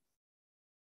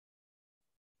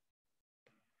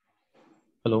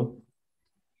 Hello.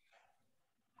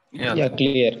 Yeah,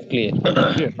 clear. Clear.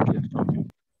 Okay.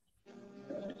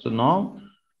 So now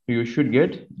you should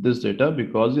get this data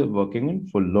because you're working in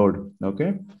full load.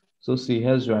 Okay. So C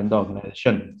has joined the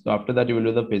organization. So after that, you will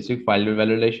do the basic file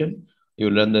validation. You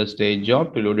will run the stage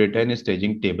job to load data in a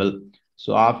staging table.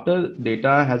 So after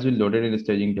data has been loaded in a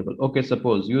staging table. Okay,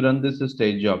 suppose you run this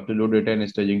stage job to load data in a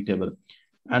staging table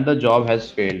and the job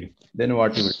has failed. Then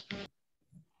what you will do?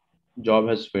 Job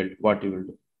has failed. What you will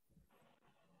do?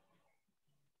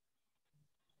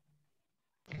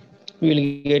 We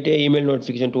will get an email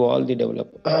notification to all the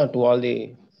to all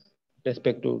the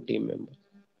respective team members.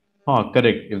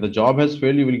 Correct. If the job has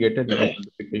failed, you will get a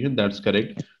notification. That's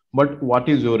correct. But what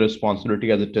is your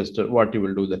responsibility as a tester? What you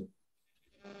will do then?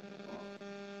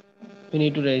 We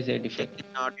need to raise a defect. Check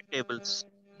in audit tables.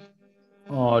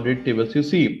 Audit tables. You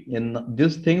see, in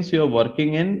these things you are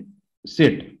working in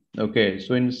SIT. Okay,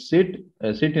 so in SIT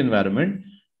environment,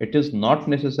 it is not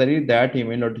necessary that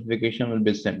email notification will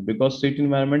be sent because SIT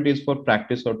environment is for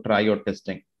practice or try or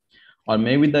testing, or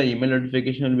maybe the email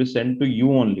notification will be sent to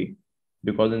you only.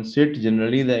 Because in SIT,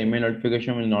 generally the email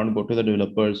notification will not go to the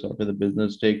developers or to the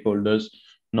business stakeholders.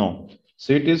 No,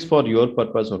 SIT is for your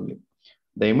purpose only.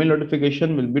 The email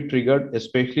notification will be triggered,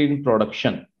 especially in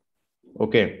production.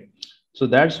 Okay. So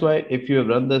that's why if you have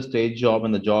run the stage job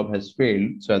and the job has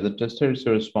failed, so as a tester, it's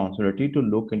your responsibility to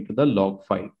look into the log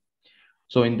file.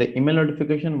 So in the email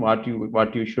notification, what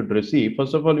you should receive,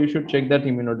 first of all, you should check that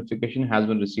email notification has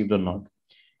been received or not.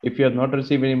 If you have not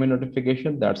received an email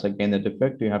notification, that's again a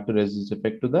defect. You have to raise this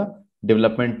defect to the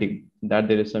development team that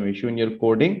there is some issue in your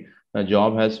coding. The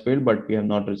job has failed, but we have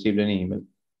not received any email.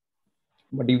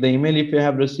 But if the email, if you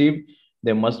have received,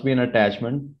 there must be an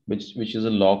attachment, which is a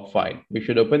log file. You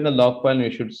should open the log file and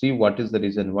you should see what is the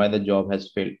reason why the job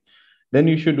has failed. Then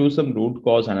you should do some root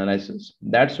cause analysis.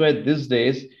 That's why these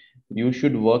days you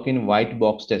should work in white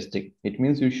box testing. It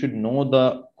means you should know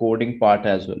the coding part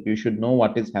as well. You should know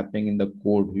what is happening in the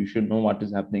code. You should know what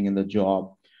is happening in the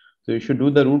job. So you should do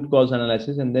the root cause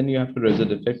analysis and then you have to raise a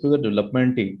defect to the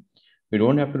development team. We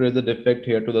don't have to raise the defect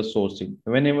here to the sourcing.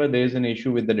 Whenever there is an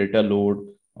issue with the data load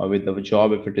or with the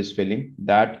job, if it is failing,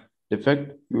 that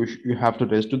defect you have to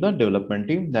raise to the development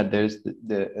team that there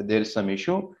is some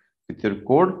issue with your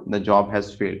code, the job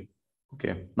has failed.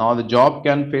 Okay. Now the job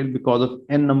can fail because of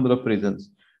n number of reasons.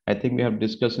 I think we have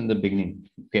discussed in the beginning.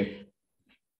 Okay.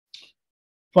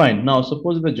 Fine. Now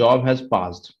suppose the job has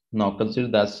passed. Now consider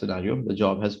that scenario. The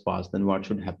job has passed. Then what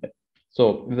should happen?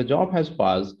 So if the job has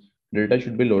passed, data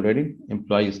should be loaded in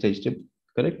employee stage table,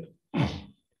 correct?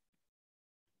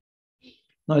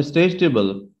 Now stage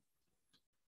table,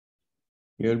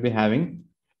 you will be having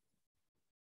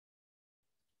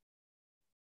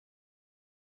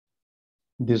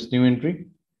this new entry.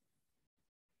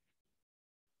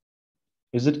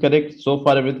 Is it correct? So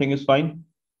far, everything is fine.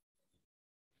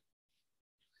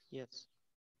 Yes.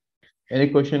 Any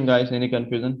question, guys? Any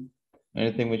confusion?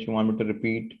 Anything which you want me to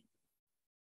repeat?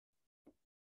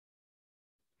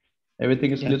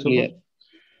 Everything is clear so far?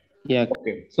 Yeah.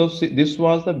 Okay. So see, this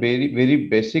was the very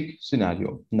basic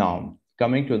scenario. Now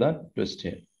coming to the twist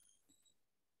here.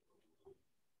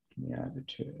 Yeah.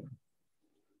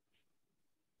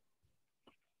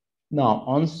 Now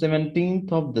on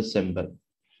 17th of December.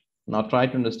 Now try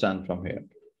to understand from here.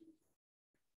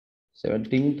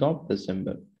 17th of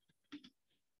December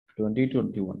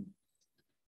 2021.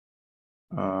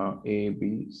 A,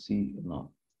 B, C, now.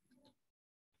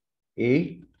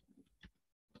 A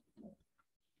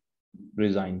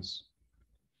resigns.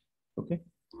 Okay.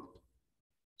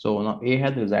 So now A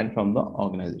has resigned from the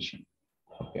organization.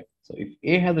 Okay. So if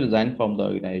A has resigned from the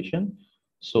organization,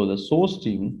 so the source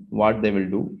team, what they will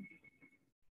do,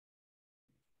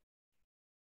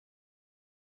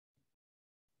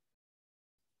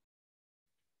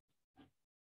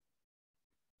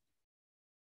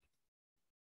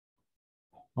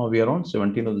 now we are on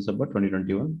 17th of December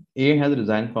 2021. A has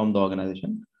resigned from the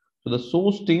organization. So the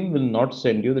source team will not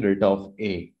send you the data of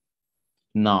A.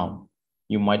 Now,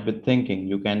 you might be thinking,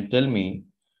 you can tell me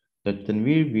that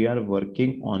Tanvir, we are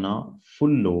working on a full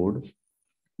load,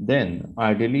 then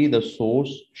ideally the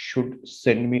source should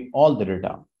send me all the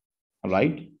data,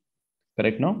 right?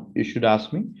 Correct now? You should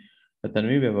ask me, but then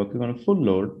we are working on a full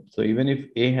load. So even if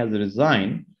A has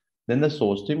resigned, then the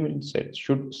source team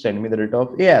should send me the data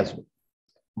of A as well.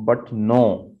 But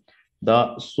no,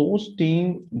 the source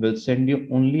team will send you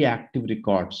only active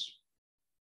records.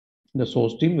 The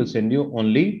source team will send you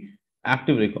only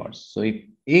active records. So if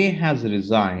A has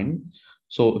resigned,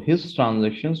 so his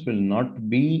transactions will not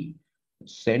be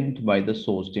sent by the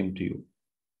source team to you.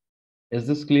 Is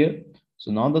this clear?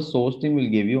 So now the source team will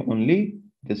give you only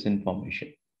this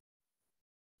information.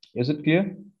 Is it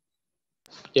clear?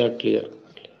 Yeah, clear.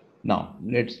 Now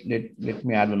let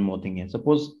me add one more thing here.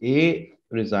 Suppose A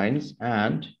resigns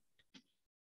and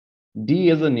D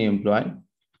is a new employee.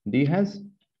 D has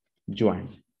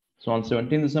joined. So on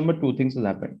 17th December, two things will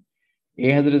happen. A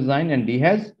has resigned and D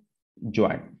has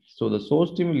joined. So the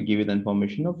source team will give you the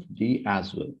information of D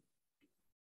as well.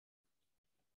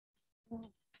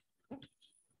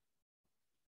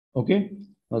 Okay,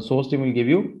 the source team will give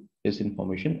you this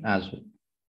information as well.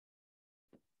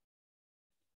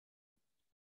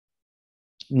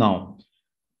 Now,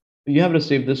 you have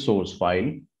received the source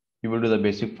file. You will do the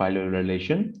basic file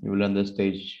relation. You will run the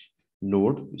stage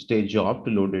job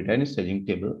to load data in a staging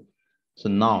table. So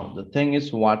now the thing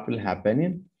is what will happen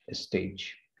in a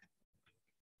stage.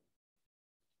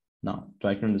 Now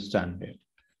try to understand here.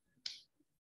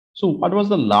 So what was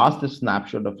the last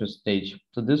snapshot of a stage?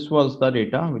 So this was the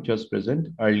data which was present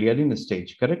earlier in the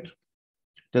stage, correct?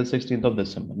 Till 16th of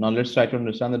December. Now let's try to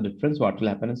understand the difference. What will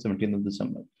happen in 17th of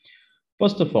December?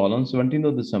 First of all, on 17th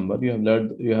of December,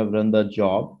 you have run the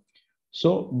job.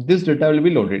 So this data will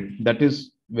be loaded. That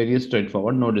is very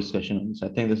straightforward. No discussion on this. I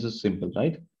think this is simple,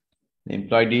 right? The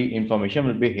employee information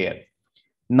will be here.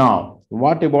 Now,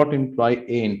 what about employee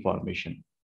A information?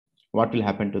 What will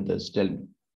happen to this? Tell me.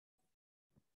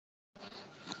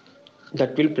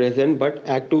 That will present, but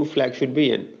active flag should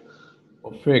be N.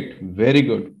 Perfect. Very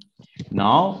good.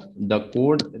 Now the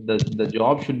code, the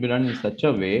job should be run in such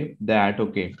a way that,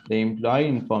 okay, the employee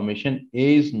information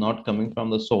A is not coming from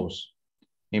the source.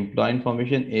 Employee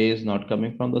information A is not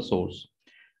coming from the source.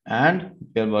 And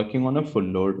we are working on a full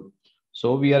load.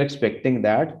 So we are expecting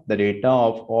that the data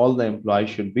of all the employees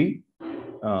should be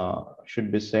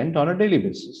sent on a daily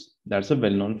basis. That's a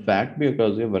well-known fact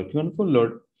because we are working on full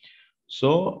load.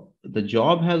 So the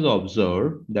job has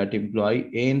observed that employee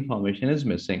A information is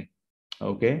missing.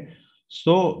 Okay.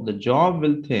 So the job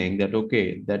will think that,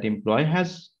 okay, that employee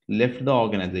has left the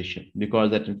organization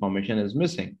because that information is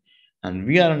missing. And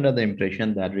we are under the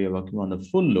impression that we are working on the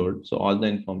full load. So all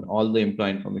the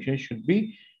employee information should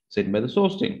be sent by the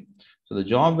source team. So the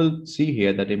job will see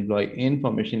here that employee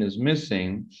information is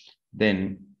missing.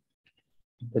 Then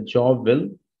the job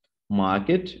will mark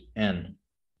it N.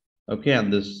 Okay,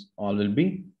 and this all will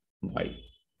be Y.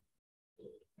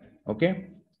 Okay,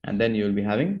 and then you will be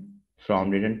having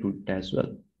from date and to date as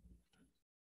well.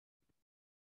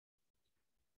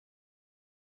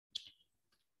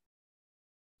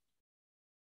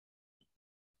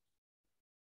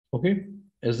 Okay,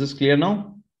 is this clear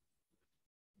now?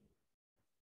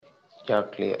 Yeah,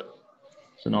 clear.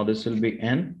 So now this will be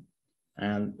N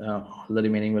and all the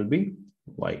remaining will be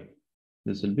Y.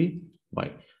 This will be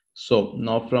Y. So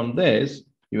now from this,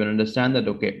 you will understand that,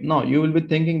 okay, now you will be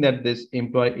thinking that this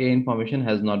employee A information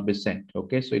has not been sent.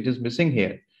 Okay, so it is missing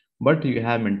here, but you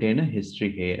have maintained a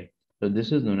history here. So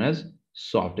this is known as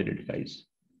soft edit, guys.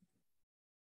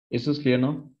 Is this clear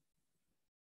now?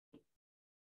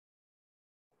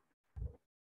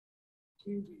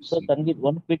 So Tanvir,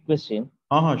 one quick question.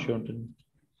 Sure.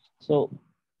 So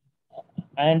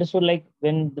I understood, like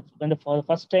when the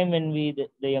first time when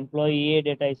the employee A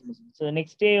data is missing, so the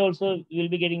next day also we will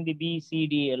be getting the B, C,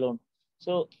 D alone.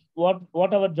 So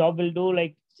what our job will do,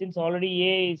 like since already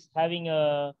A is having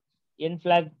a N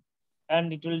flag,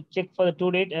 and it will check for the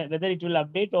to date whether it will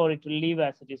update or it will leave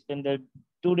as it is when the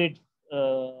to date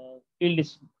field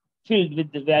is filled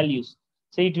with the values.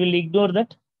 So it will ignore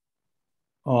that.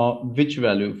 Which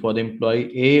value for the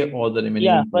employee A or the remaining?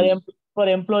 Yeah, for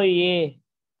employee A.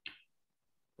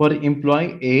 For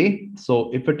employee A,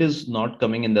 so if it is not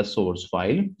coming in the source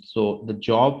file, so the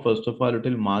job, first of all, it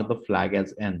will mark the flag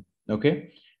as N.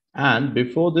 Okay. And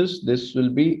before this will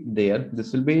be there.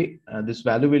 This will be, this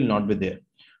value will not be there.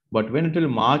 But when it will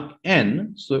mark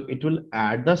N, so it will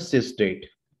add the sys date.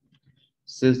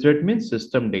 Sys date means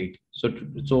system date.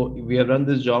 So we have run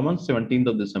this job on 17th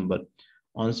of December.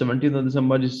 On 17th of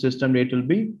December, the system date will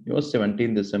be your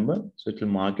 17th December. So it will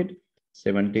mark it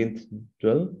 17th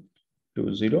 12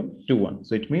 2021.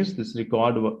 So it means this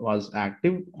record was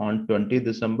active on 20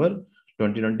 December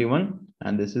 2021,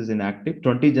 and this is inactive.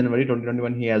 20 January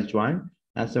 2021 he has joined,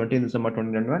 and 17 December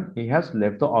 2021 he has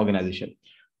left the organization.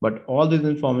 But all these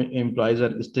employees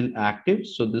are still active,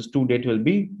 so this to date will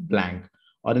be blank.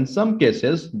 Or in some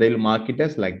cases, they'll mark it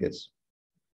as like this.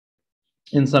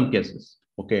 In some cases,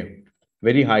 okay,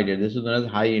 very high date. This is known as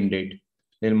high in date.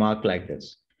 They'll mark like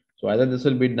this. So either this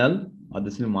will be null or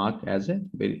this will mark as a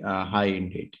very high in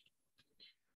date.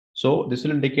 So this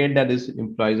will indicate that these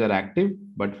employees are active,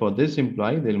 but for this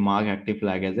employee, they'll mark active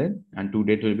flag as a, and to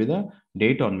date will be the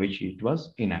date on which it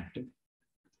was inactive.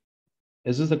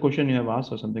 Is this the question you have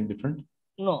asked or something different?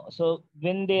 No. So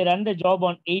when they run the job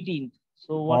on 18th,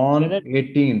 so what? On Whether,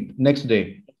 18th, next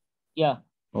day. yeah.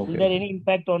 Okay. Is there any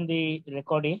impact on the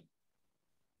record A?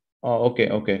 Oh,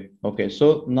 okay.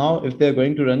 So now if they're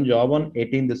going to run job on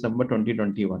 18 December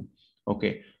 2021,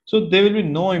 okay, so there will be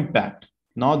no impact.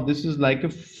 Now this is like a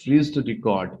freezed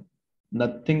record.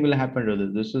 Nothing will happen to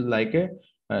this. This is like a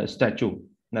statue.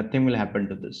 Nothing will happen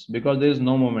to this because there is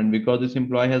no movement, because this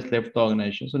employee has left the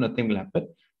organization. So nothing will happen.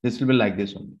 This will be like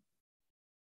this only.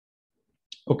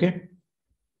 Okay.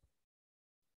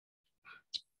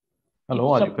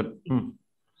 Hello,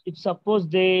 If suppose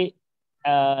they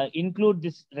include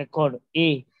this record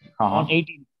A on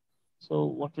 18, so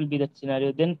what will be that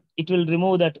scenario? Then it will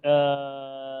remove that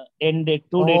end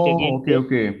date, to date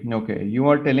again. Okay. You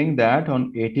are telling that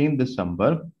on 18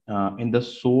 December in the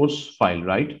source file,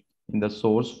 right? In the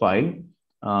source file,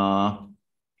 on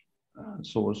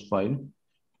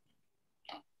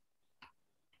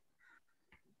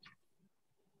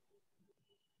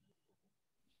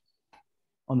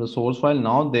the source file,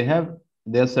 now they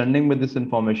are sending me this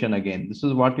information again. This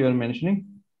is what you are mentioning?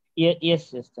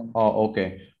 Yes. Oh,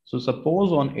 okay. So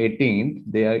suppose on 18th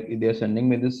they are sending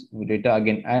me this data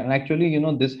again, and actually, you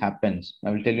know, this happens. I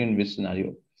will tell you in which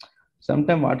scenario.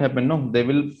 Sometime what happened? No, they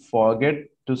will forget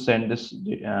to send this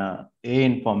A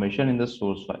information in the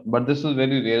source file. But this is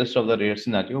very rarest of the rare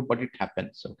scenario, but it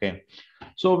happens. Okay.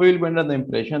 So we will be under the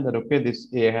impression that okay, this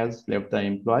A has left the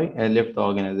left the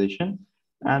organization,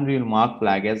 and we will mark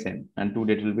flag as N, and to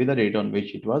date will be the date on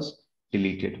which it was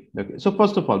deleted. Okay. So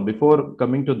first of all, before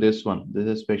coming to this one, this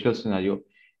is a special scenario.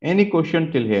 Any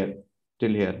question till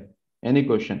here? Any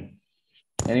question?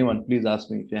 Anyone, please ask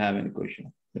me if you have any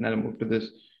question. Then I'll move to this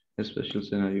special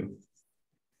scenario.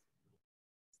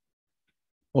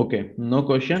 Okay, no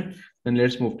question. Then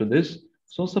let's move to this.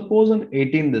 So suppose on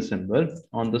 18 December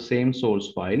on the same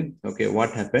source file, okay,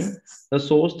 what happened? The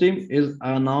source team is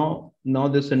now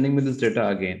they're sending me this data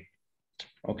again.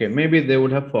 Okay, maybe they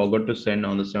would have forgot to send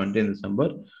on the 17th December,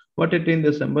 but 18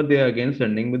 December they are again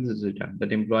sending me this data.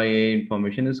 That employee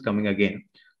information is coming again.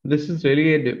 This is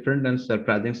really a different and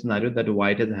surprising scenario that why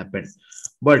it has happened.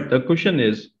 But the question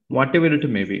is, whatever it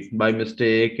may be, by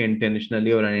mistake,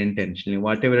 intentionally or unintentionally,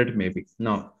 whatever it may be.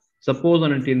 Now, suppose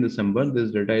on 18 December,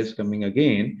 this data is coming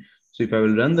again. So if I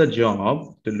will run the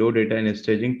job to load data in a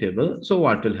staging table, so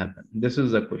what will happen? This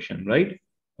is the question, right?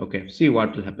 Okay, see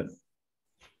what will happen.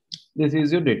 This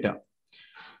is your data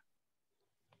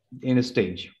in a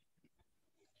stage.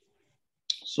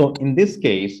 So in this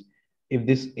case, if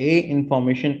this A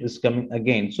information is coming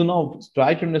again, so now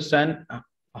try to understand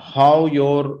how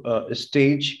your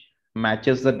stage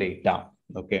matches the data.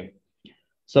 Okay.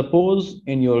 Suppose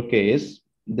in your case,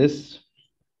 this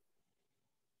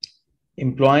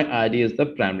employee ID is the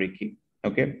primary key.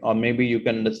 Okay. Or maybe you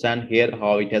can understand here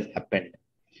how it has happened.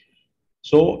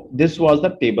 So this was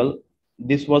the table.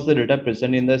 This was the data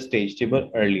present in the stage table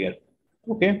earlier.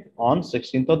 Okay. On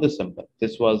 16th of December,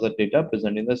 this was the data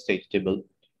present in the stage table.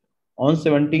 On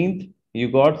 17th,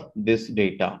 you got this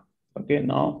data. Okay,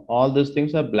 now all these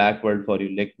things are black world for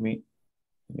you. Let me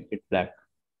make it black.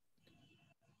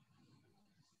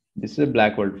 This is a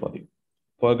black world for you.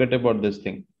 Forget about this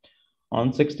thing.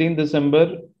 On 16th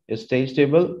December, stage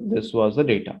table, this was the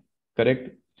data, correct?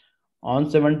 On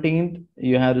 17th,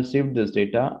 you have received this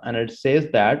data and it says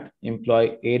that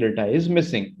employee A data is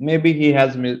missing. Maybe he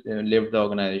has left the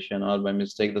organization, or by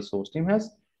mistake, the source team has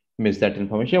missed that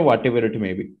information, whatever it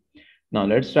may be. Now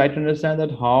let's try to understand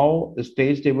that how the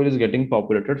stage table is getting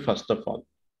populated first of all.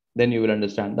 Then you will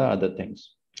understand the other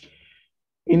things.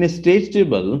 In a stage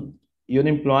table, your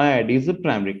employee ID is the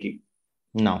primary key.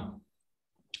 Now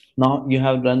you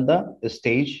have run the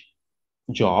stage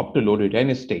job to load data in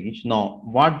a stage. Now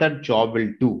what that job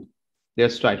will do,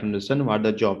 let's try to understand what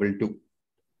the job will do.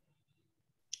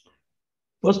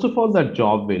 First of all, that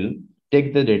job will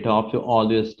take the data of all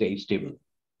your stage table.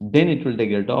 Then it will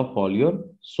take data of all your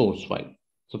source file.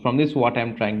 So from this, what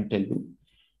I'm trying to tell you,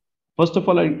 first of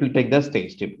all, it will take the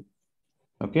stage table.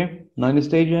 Okay. Now in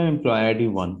stage you have employee ID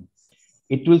 1.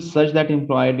 It will search that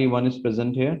employee ID 1 is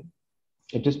present here.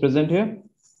 It is present here?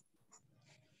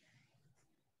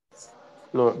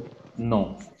 No.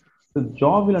 No. The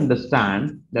job will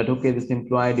understand that, okay, this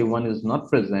employee ID 1 is not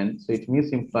present. So it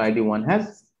means employee ID 1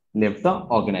 has left the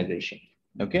organization.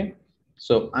 Okay.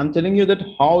 So I'm telling you that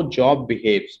how job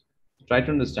behaves. Try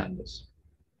to understand this.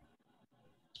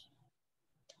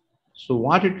 So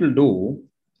what it will do,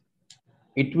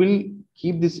 it will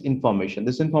keep this information.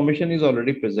 This information is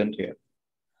already present here.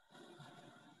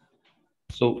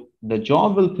 So the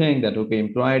job will think that, okay,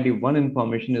 employee ID 1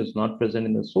 information is not present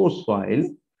in the source file.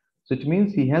 So it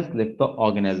means he has left the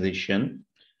organization.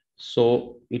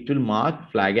 So it will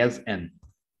mark flag as N.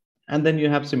 And then you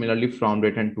have similarly from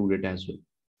date and to date as well.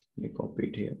 Let me copy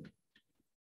it here.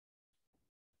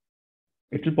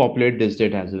 It will populate this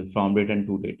date as well, from date and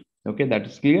to date. Okay, that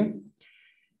is clear.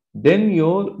 Then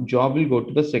your job will go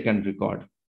to the second record.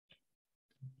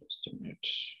 Just a minute.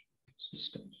 This is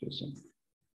confusing.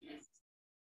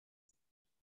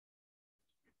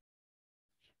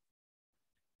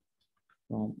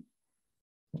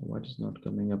 What is not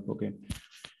coming up? Okay,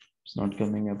 it's not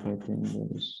coming up. I think there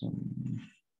is some.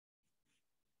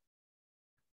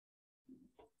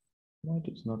 What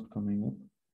is not coming up?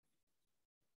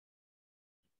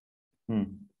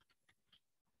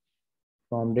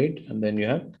 From date, and then you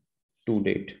have to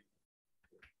date.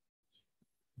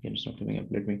 Again, it's not coming up.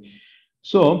 Let me.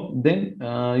 So then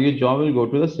your job will go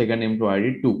to the second employee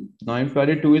ID 2. Now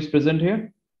employee ID 2 is present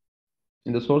here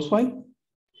in the source file.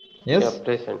 Yes. Yeah,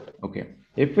 present. Okay.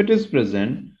 If it is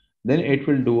present, then it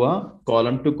will do a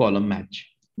column to column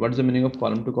match. What is the meaning of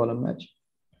column to column match?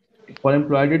 For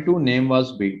employee ID 2, name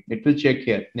was B. It will check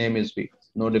here. Name is B.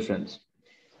 No difference.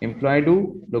 Employee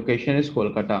 2, location is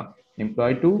Kolkata.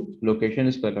 Employee 2, location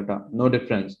is Kolkata. No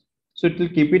difference. So it will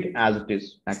keep it as it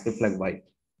is. Active flag Y.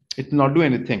 It will not do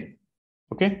anything.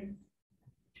 Okay.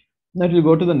 Now it will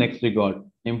go to the next record.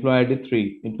 Employee ID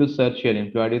 3. It will search here.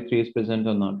 Employee ID 3 is present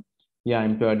or not. Yeah,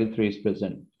 employee ID 3 is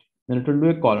present. Then it will do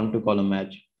a column to column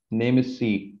match. Name is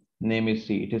C. Name is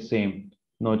C. It is same.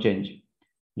 No change.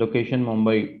 Location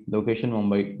Mumbai. Location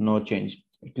Mumbai. No change.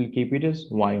 It will keep it as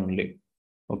Y only.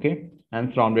 Okay.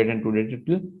 And from date and to date, it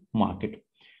will mark it.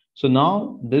 So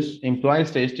now this employee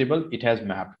stage table, it has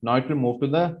mapped. Now it will move to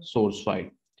the source file.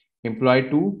 Employee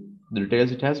 2, the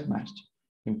details it has matched.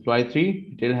 Employee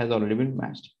 3, detail has already been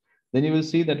matched. Then you will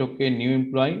see that, okay, new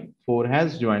employee 4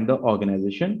 has joined the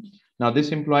organization. Now this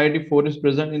employee ID 4 is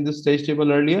present in this stage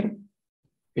table earlier.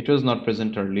 It was not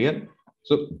present earlier.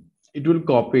 So it will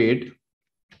copy it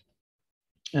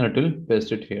and it will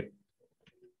paste it here.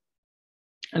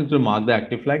 And it will mark the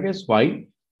active flag as Y,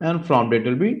 and from date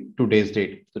will be today's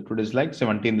date. So today is like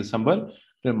 17 December.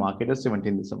 It will mark it as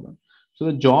 17 December. So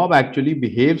the job actually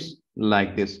behaves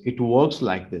like this. It works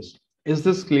like this. Is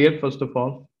this clear, first of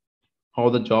all? How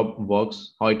the job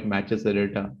works, how it matches the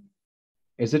data?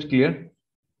 Is it clear?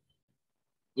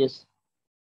 Yes.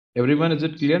 Everyone, is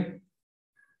it clear?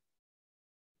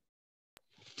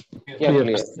 Yeah,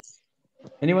 clear.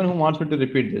 Anyone who wants me to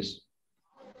repeat this?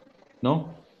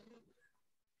 No?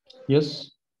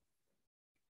 Yes?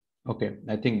 Okay,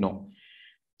 I think no.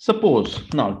 Suppose,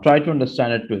 now try to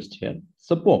understand a twist here.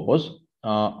 Suppose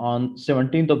on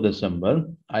 17th of December,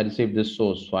 I received this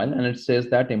source file and it says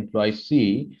that employee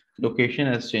C location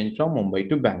has changed from Mumbai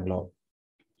to Bangalore.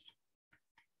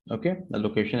 Okay, the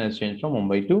location has changed from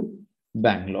Mumbai to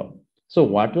Bangalore. So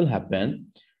what will happen?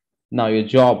 Now your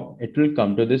job, it will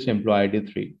come to this employee ID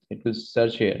 3. It will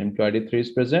search here. Employee ID 3 is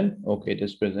present. Okay, it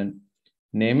is present.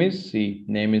 Name is C.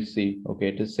 Name is C. Okay,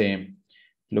 it is same.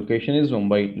 Location is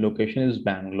Mumbai. Location is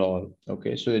Bangalore.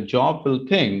 Okay, so the job will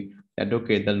think that,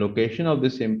 okay, the location of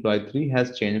this employee 3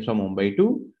 has changed from Mumbai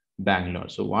to Bangalore.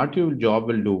 So what your job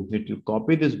will do, it will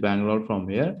copy this Bangalore from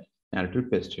here and it will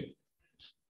paste here.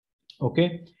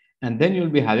 Okay, and then you'll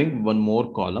be having one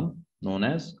more column known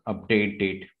as update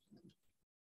date.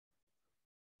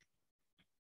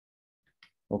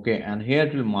 Okay, and here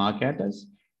it will mark it as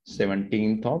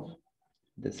 17th of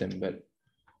December.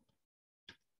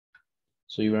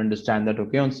 So you understand that,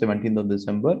 okay, on 17th of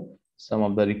December, some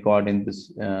of the record in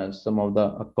this, some of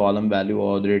the column value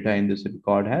or the data in this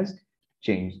record has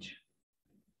changed.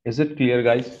 Is it clear,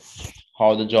 guys,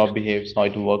 how the job behaves, how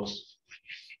it works?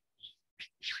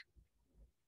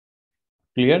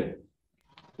 Clear?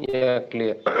 Yeah,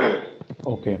 clear.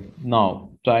 Okay, now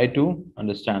try to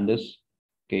understand this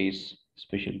case,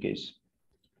 special case.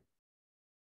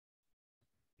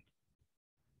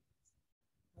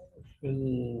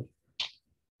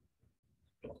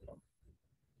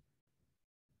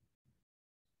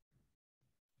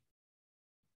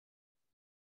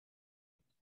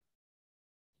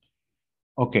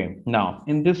 Okay, now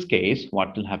in this case,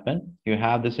 what will happen? You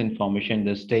have this information in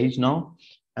the stage now,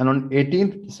 and on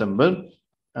 18th December,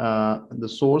 the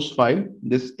source file,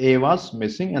 this A was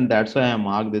missing, and that's why I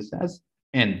marked this as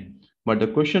N. But the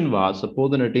question was,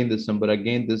 suppose on 18th December,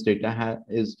 again, this data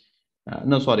is,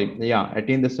 no, sorry, yeah,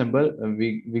 18th December,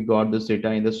 we got this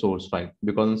data in the source file,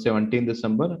 because on 17th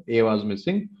December, A was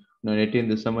missing. Now, 18th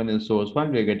December in the source file,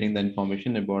 we're getting the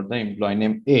information about the employee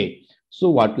name A.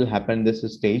 So what will happen in this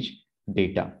stage?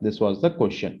 Data. This was the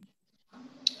question.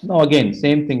 Now again,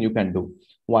 same thing you can do.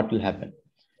 What will happen?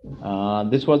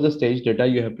 This was the stage data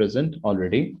you have present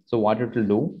already. So what it will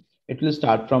do? It will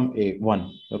start from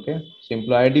A1. Okay. So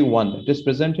employee ID 1. It is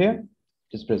present here.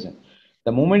 It is present.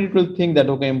 The moment it will think that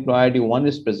okay, employee ID 1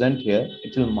 is present here,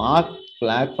 it will mark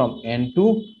flag from N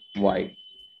to Y.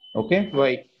 Okay.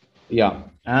 Why? Yeah.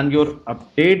 And your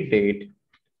update date,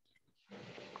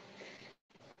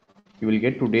 you will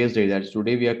get today's date. That's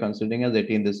today we are considering as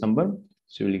 18 December.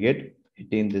 So you will get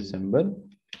 18 December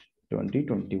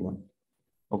 2021.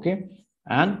 Okay.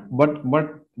 And but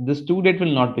this due date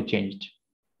will not be changed.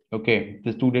 Okay.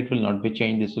 This due date will not be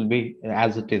changed. This will be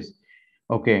as it is.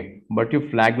 Okay. But your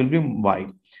flag will be Y.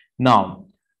 Now,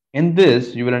 in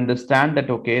this, you will understand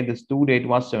that okay, this due date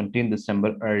was 17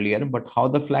 December earlier, but how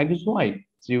the flag is Y.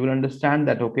 So you will understand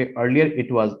that okay, earlier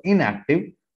it was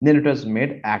inactive, then it was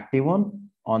made active on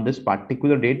this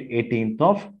particular date, 18th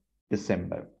of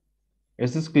December.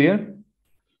 Is this clear?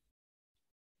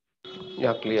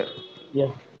 Yeah, clear.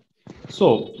 Yeah.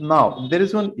 So now there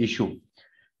is one issue.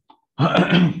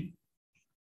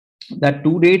 That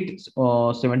due date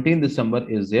 17 December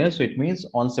is there. So it means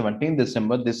on 17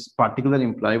 December, this particular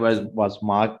employee was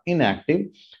marked inactive,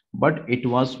 but it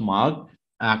was marked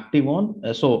active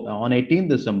on. So on 18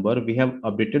 December, we have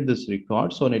updated this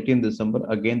record. So on 18 December,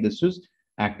 again, this is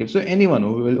active. So anyone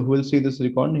who will see this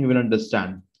record, he will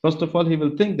understand. First of all, he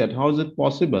will think that how is it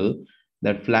possible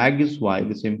that flag is Y,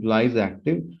 this implies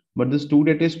active, but this due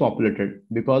date is populated,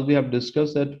 because we have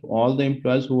discussed that all the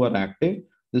employees who are active,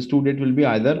 this due date will be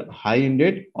either high in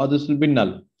date or this will be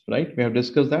null, right? We have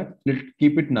discussed that. Let's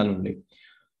keep it null only.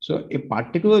 So a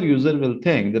particular user will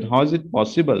think that how is it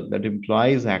possible that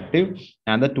employee is active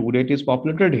and the due date is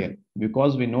populated here?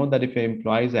 Because we know that if an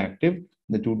employee is active,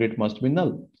 the due date must be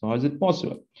null. So how is it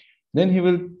possible? Then he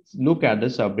will look at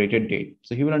this updated date.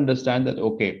 So he will understand that,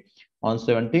 okay, on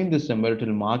 17th December, it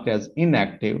will mark as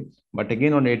inactive. But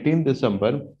again on 18th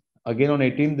December,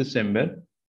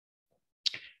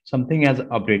 something has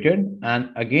updated, and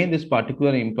again this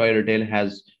particular employee detail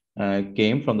has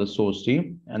came from the source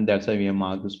team, and that's why we have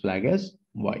marked this flag as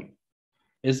Y.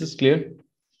 Is this clear?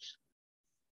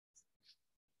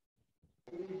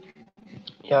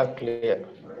 Yeah, clear.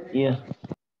 Yeah.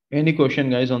 Any question,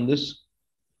 guys, on this?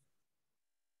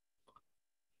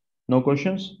 No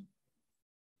questions?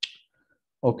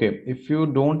 Okay, if you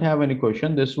don't have any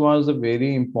question, this was a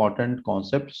very important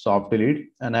concept, soft delete,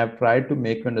 and I've tried to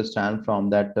make you understand from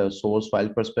that source file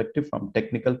perspective, from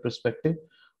technical perspective,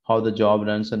 how the job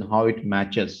runs and how it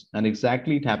matches. And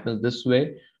exactly it happens this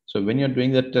way. So when you're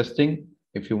doing the testing,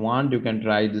 if you want, you can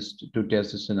try this to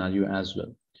test the scenario as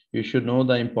well. You should know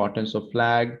the importance of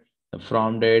flag, the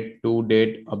from date, to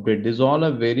date, update. These all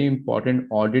are very important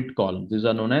audit columns. These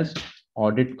are known as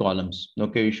audit columns.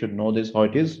 Okay, you should know this, how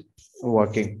it is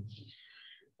working.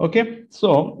 Okay,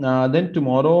 so then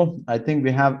tomorrow I think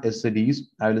we have SCDs.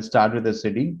 I will start with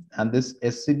SCD, and this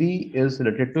SCD is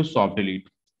related to soft delete.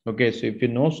 Okay, so if you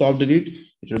know soft delete,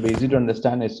 it will be easy to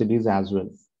understand SCDs as well.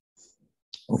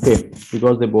 Okay,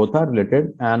 because they both are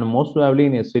related, and most probably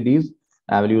in SCDs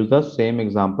I will use the same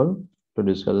example to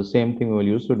discuss the same thing we will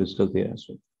use to discuss there as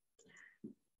well.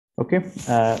 Okay,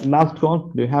 last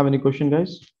call. Do you have any question,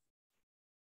 guys?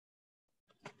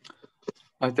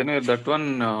 I think that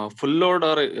one full load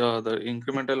or the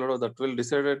incremental load that will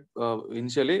decided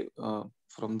initially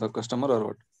from the customer or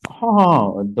what?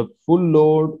 The full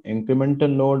load,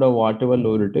 incremental load, or whatever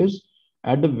load it is,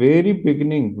 at the very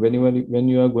beginning, when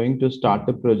you are going to start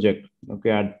the project,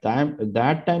 okay, at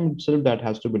that time itself, that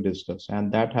has to be discussed,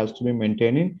 and that has to be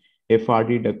maintained in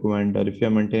FRD document, or if you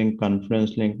are maintaining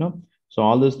conference link, no, so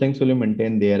all those things will be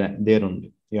maintained there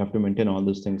only. You have to maintain all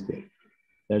those things there.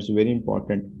 That's very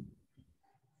important.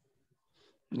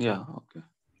 Yeah. Okay.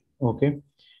 Okay.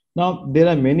 Now there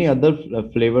are many other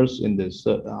flavors in this.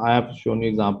 I have shown you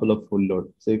example of full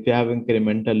load. So if you have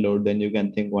incremental load, then you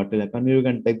can think what will happen. You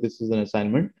can take this as an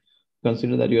assignment.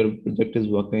 Consider that your project is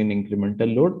working in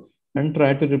incremental load and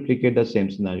try to replicate the same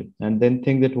scenario, and then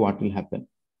think that what will happen.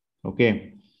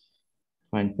 Okay.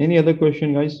 Fine. Any other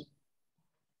question, guys?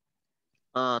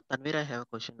 Tanvir, I have a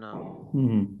question now.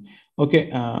 Okay.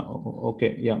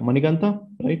 Okay. Yeah. Manikanta,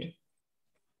 right?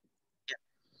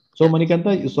 So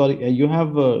Manikanta, sorry, you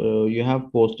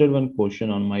have posted one question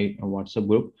on my WhatsApp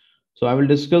group. So I will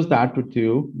discuss that with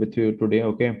you today.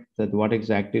 Okay, that what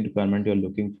exactly requirement you're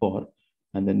looking for,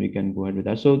 and then we can go ahead with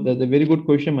that. So the very good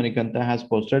question Manikanta has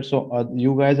posted. So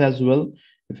you guys as well,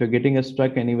 if you're getting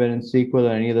stuck anywhere in SQL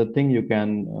or any other thing, you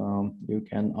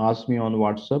can ask me on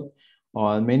WhatsApp.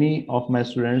 Or many of my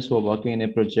students who are working in a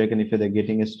project, and if they're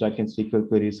getting stuck in SQL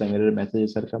queries, some error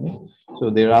messages are coming. So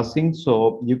they're asking.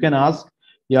 So you can ask.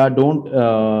 Yeah,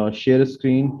 don't share a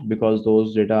screen because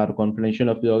those data are confidential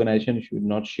of the organization. You should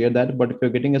not share that. But if you're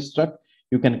getting stuck,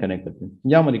 you can connect with me.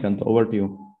 Yeah, Manikanta, over to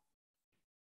you.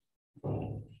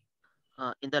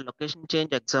 In the location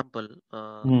change example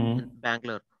in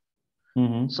Bangalore,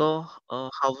 so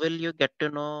how will you get to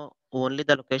know only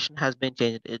the location has been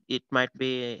changed? It might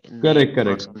be Correct, name or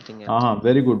correct. something else.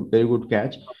 Very good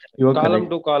catch. You are Column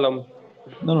correct. to column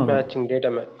No. matching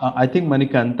data match. I think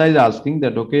Manikanta is asking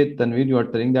that, okay, Tanvir, you are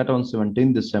telling that on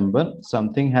 17 December,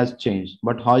 something has changed,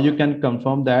 but how you can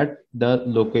confirm that the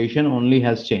location only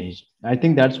has changed? I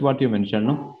think that's what you mentioned,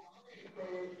 no?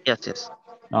 Yes.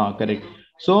 Correct.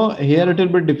 So here it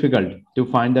will be difficult to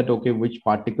find that, okay, which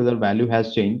particular value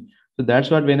has changed. So that's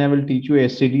what when I will teach you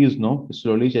SCDs, no,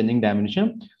 slowly changing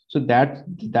dimension. So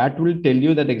that will tell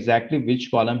you that exactly which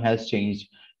column has changed.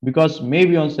 Because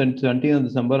maybe on 17th of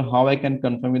December, how I can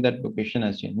confirm you that location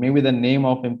has changed. Maybe the name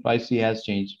of employee C has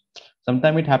changed.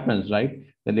 Sometimes it happens, right?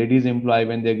 The ladies employee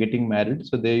when they're getting married,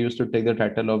 so they used to take the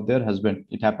title of their husband.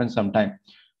 It happens sometime.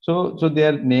 So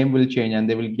their name will change and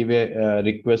they will give a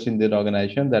request in their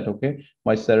organization that, okay,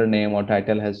 my surname or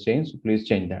title has changed, so please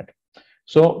change that.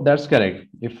 So that's correct.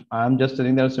 If I'm just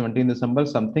telling that 17 December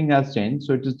something has changed,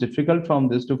 so it is difficult from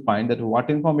this to find that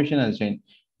what information has changed.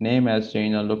 Name has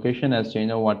changed or location has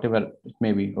changed or whatever it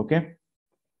may be. Okay,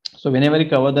 so whenever you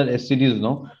cover the SCDs,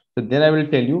 no, so there I will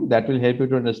tell you, that will help you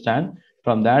to understand.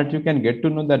 From that you can get to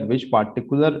know that which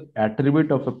particular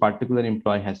attribute of a particular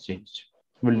employee has changed.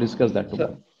 We'll discuss that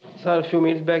tomorrow. Sir, a few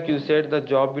minutes back you said the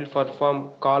job will perform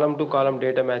column to column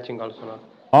data matching also.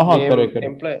 Na? Correct, Name, correct.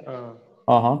 employee.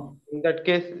 Uh-huh. In that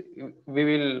case, we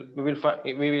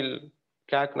will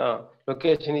track now.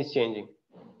 Location is changing.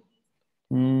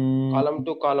 Column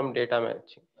to columm data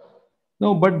matching.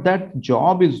 No, but that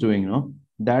job is doing, no?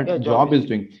 Yeah, That job job is is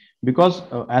doing, because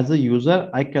as a user,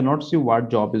 I cannot see what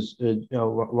job is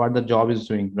what the job is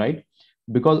doing, right?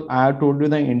 Because I have told you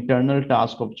the internal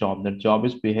task of job. That job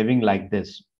is behaving like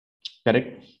this,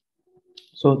 correct?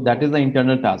 So that is the okay.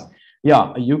 internal task.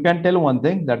 Yeah, you can tell one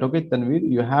thing that, okay, Tanvir,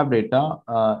 you have data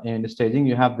in staging,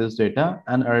 you have this data,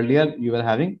 and earlier you were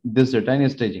having this data in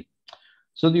staging.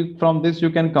 So from this you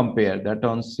can compare that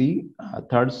on C,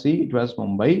 third C, it was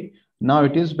Mumbai. Now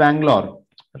it is Bangalore,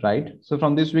 right? So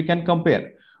from this we can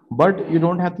compare. But you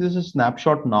don't have this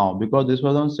snapshot now because this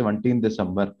was on 17th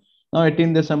December. Now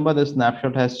 18th December, the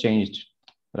snapshot has changed,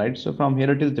 right? So from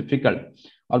here it is difficult.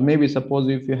 Or maybe suppose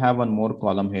if you have one more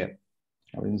column here,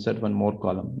 I will insert one more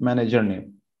column, manager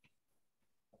name.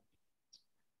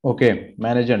 Okay,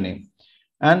 manager name.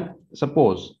 And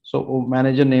suppose, so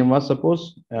manager name was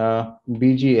suppose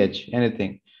BGH,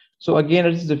 anything. So again,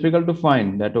 it's difficult to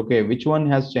find that, okay, which one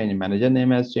has changed? Manager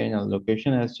name has changed, or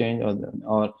location has changed,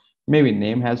 or maybe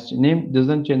name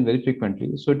doesn't change very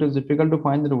frequently. So it is difficult to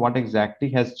find that what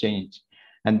exactly has changed.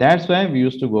 And that's why we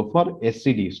used to go for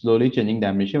SCD, slowly changing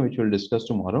dimension, which we'll discuss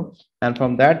tomorrow. And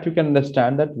from that, you can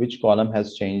understand that which column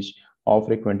has changed, how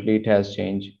frequently it has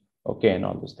changed, okay, and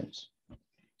all those things.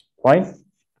 Fine.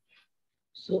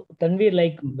 So Tanvir,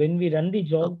 like when we run the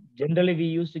job, generally we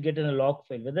used to get in a log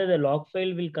file. Whether the log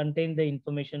file will contain the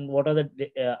information, what are the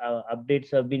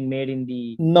updates have been made in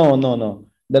the. No.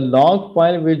 The log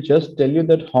file will just tell you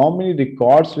that how many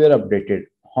records were updated,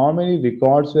 how many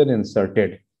records were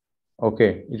inserted.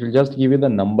 Okay, it will just give you the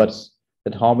numbers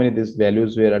that how many these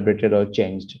values were updated or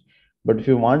changed. But if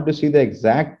you want to see the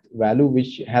exact value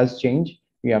which has changed,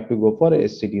 you have to go for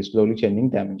SCD, slowly changing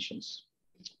dimensions.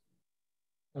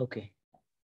 Okay.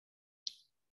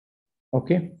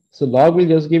 Okay, so log will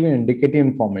just give you indicative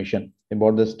information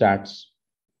about the stats.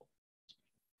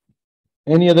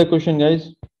 Any other question,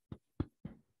 guys?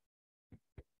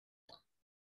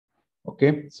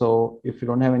 Okay, so if you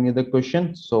don't have any other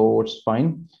question, so it's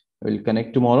fine. We'll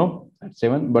connect tomorrow at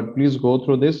 7. But please go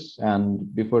through this,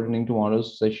 and before ending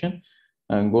tomorrow's session,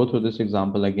 and go through this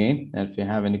example again. And if you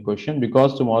have any question,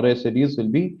 because tomorrow's series will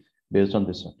be based on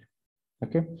this one.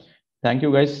 Okay, thank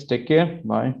you, guys. Take care.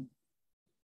 Bye.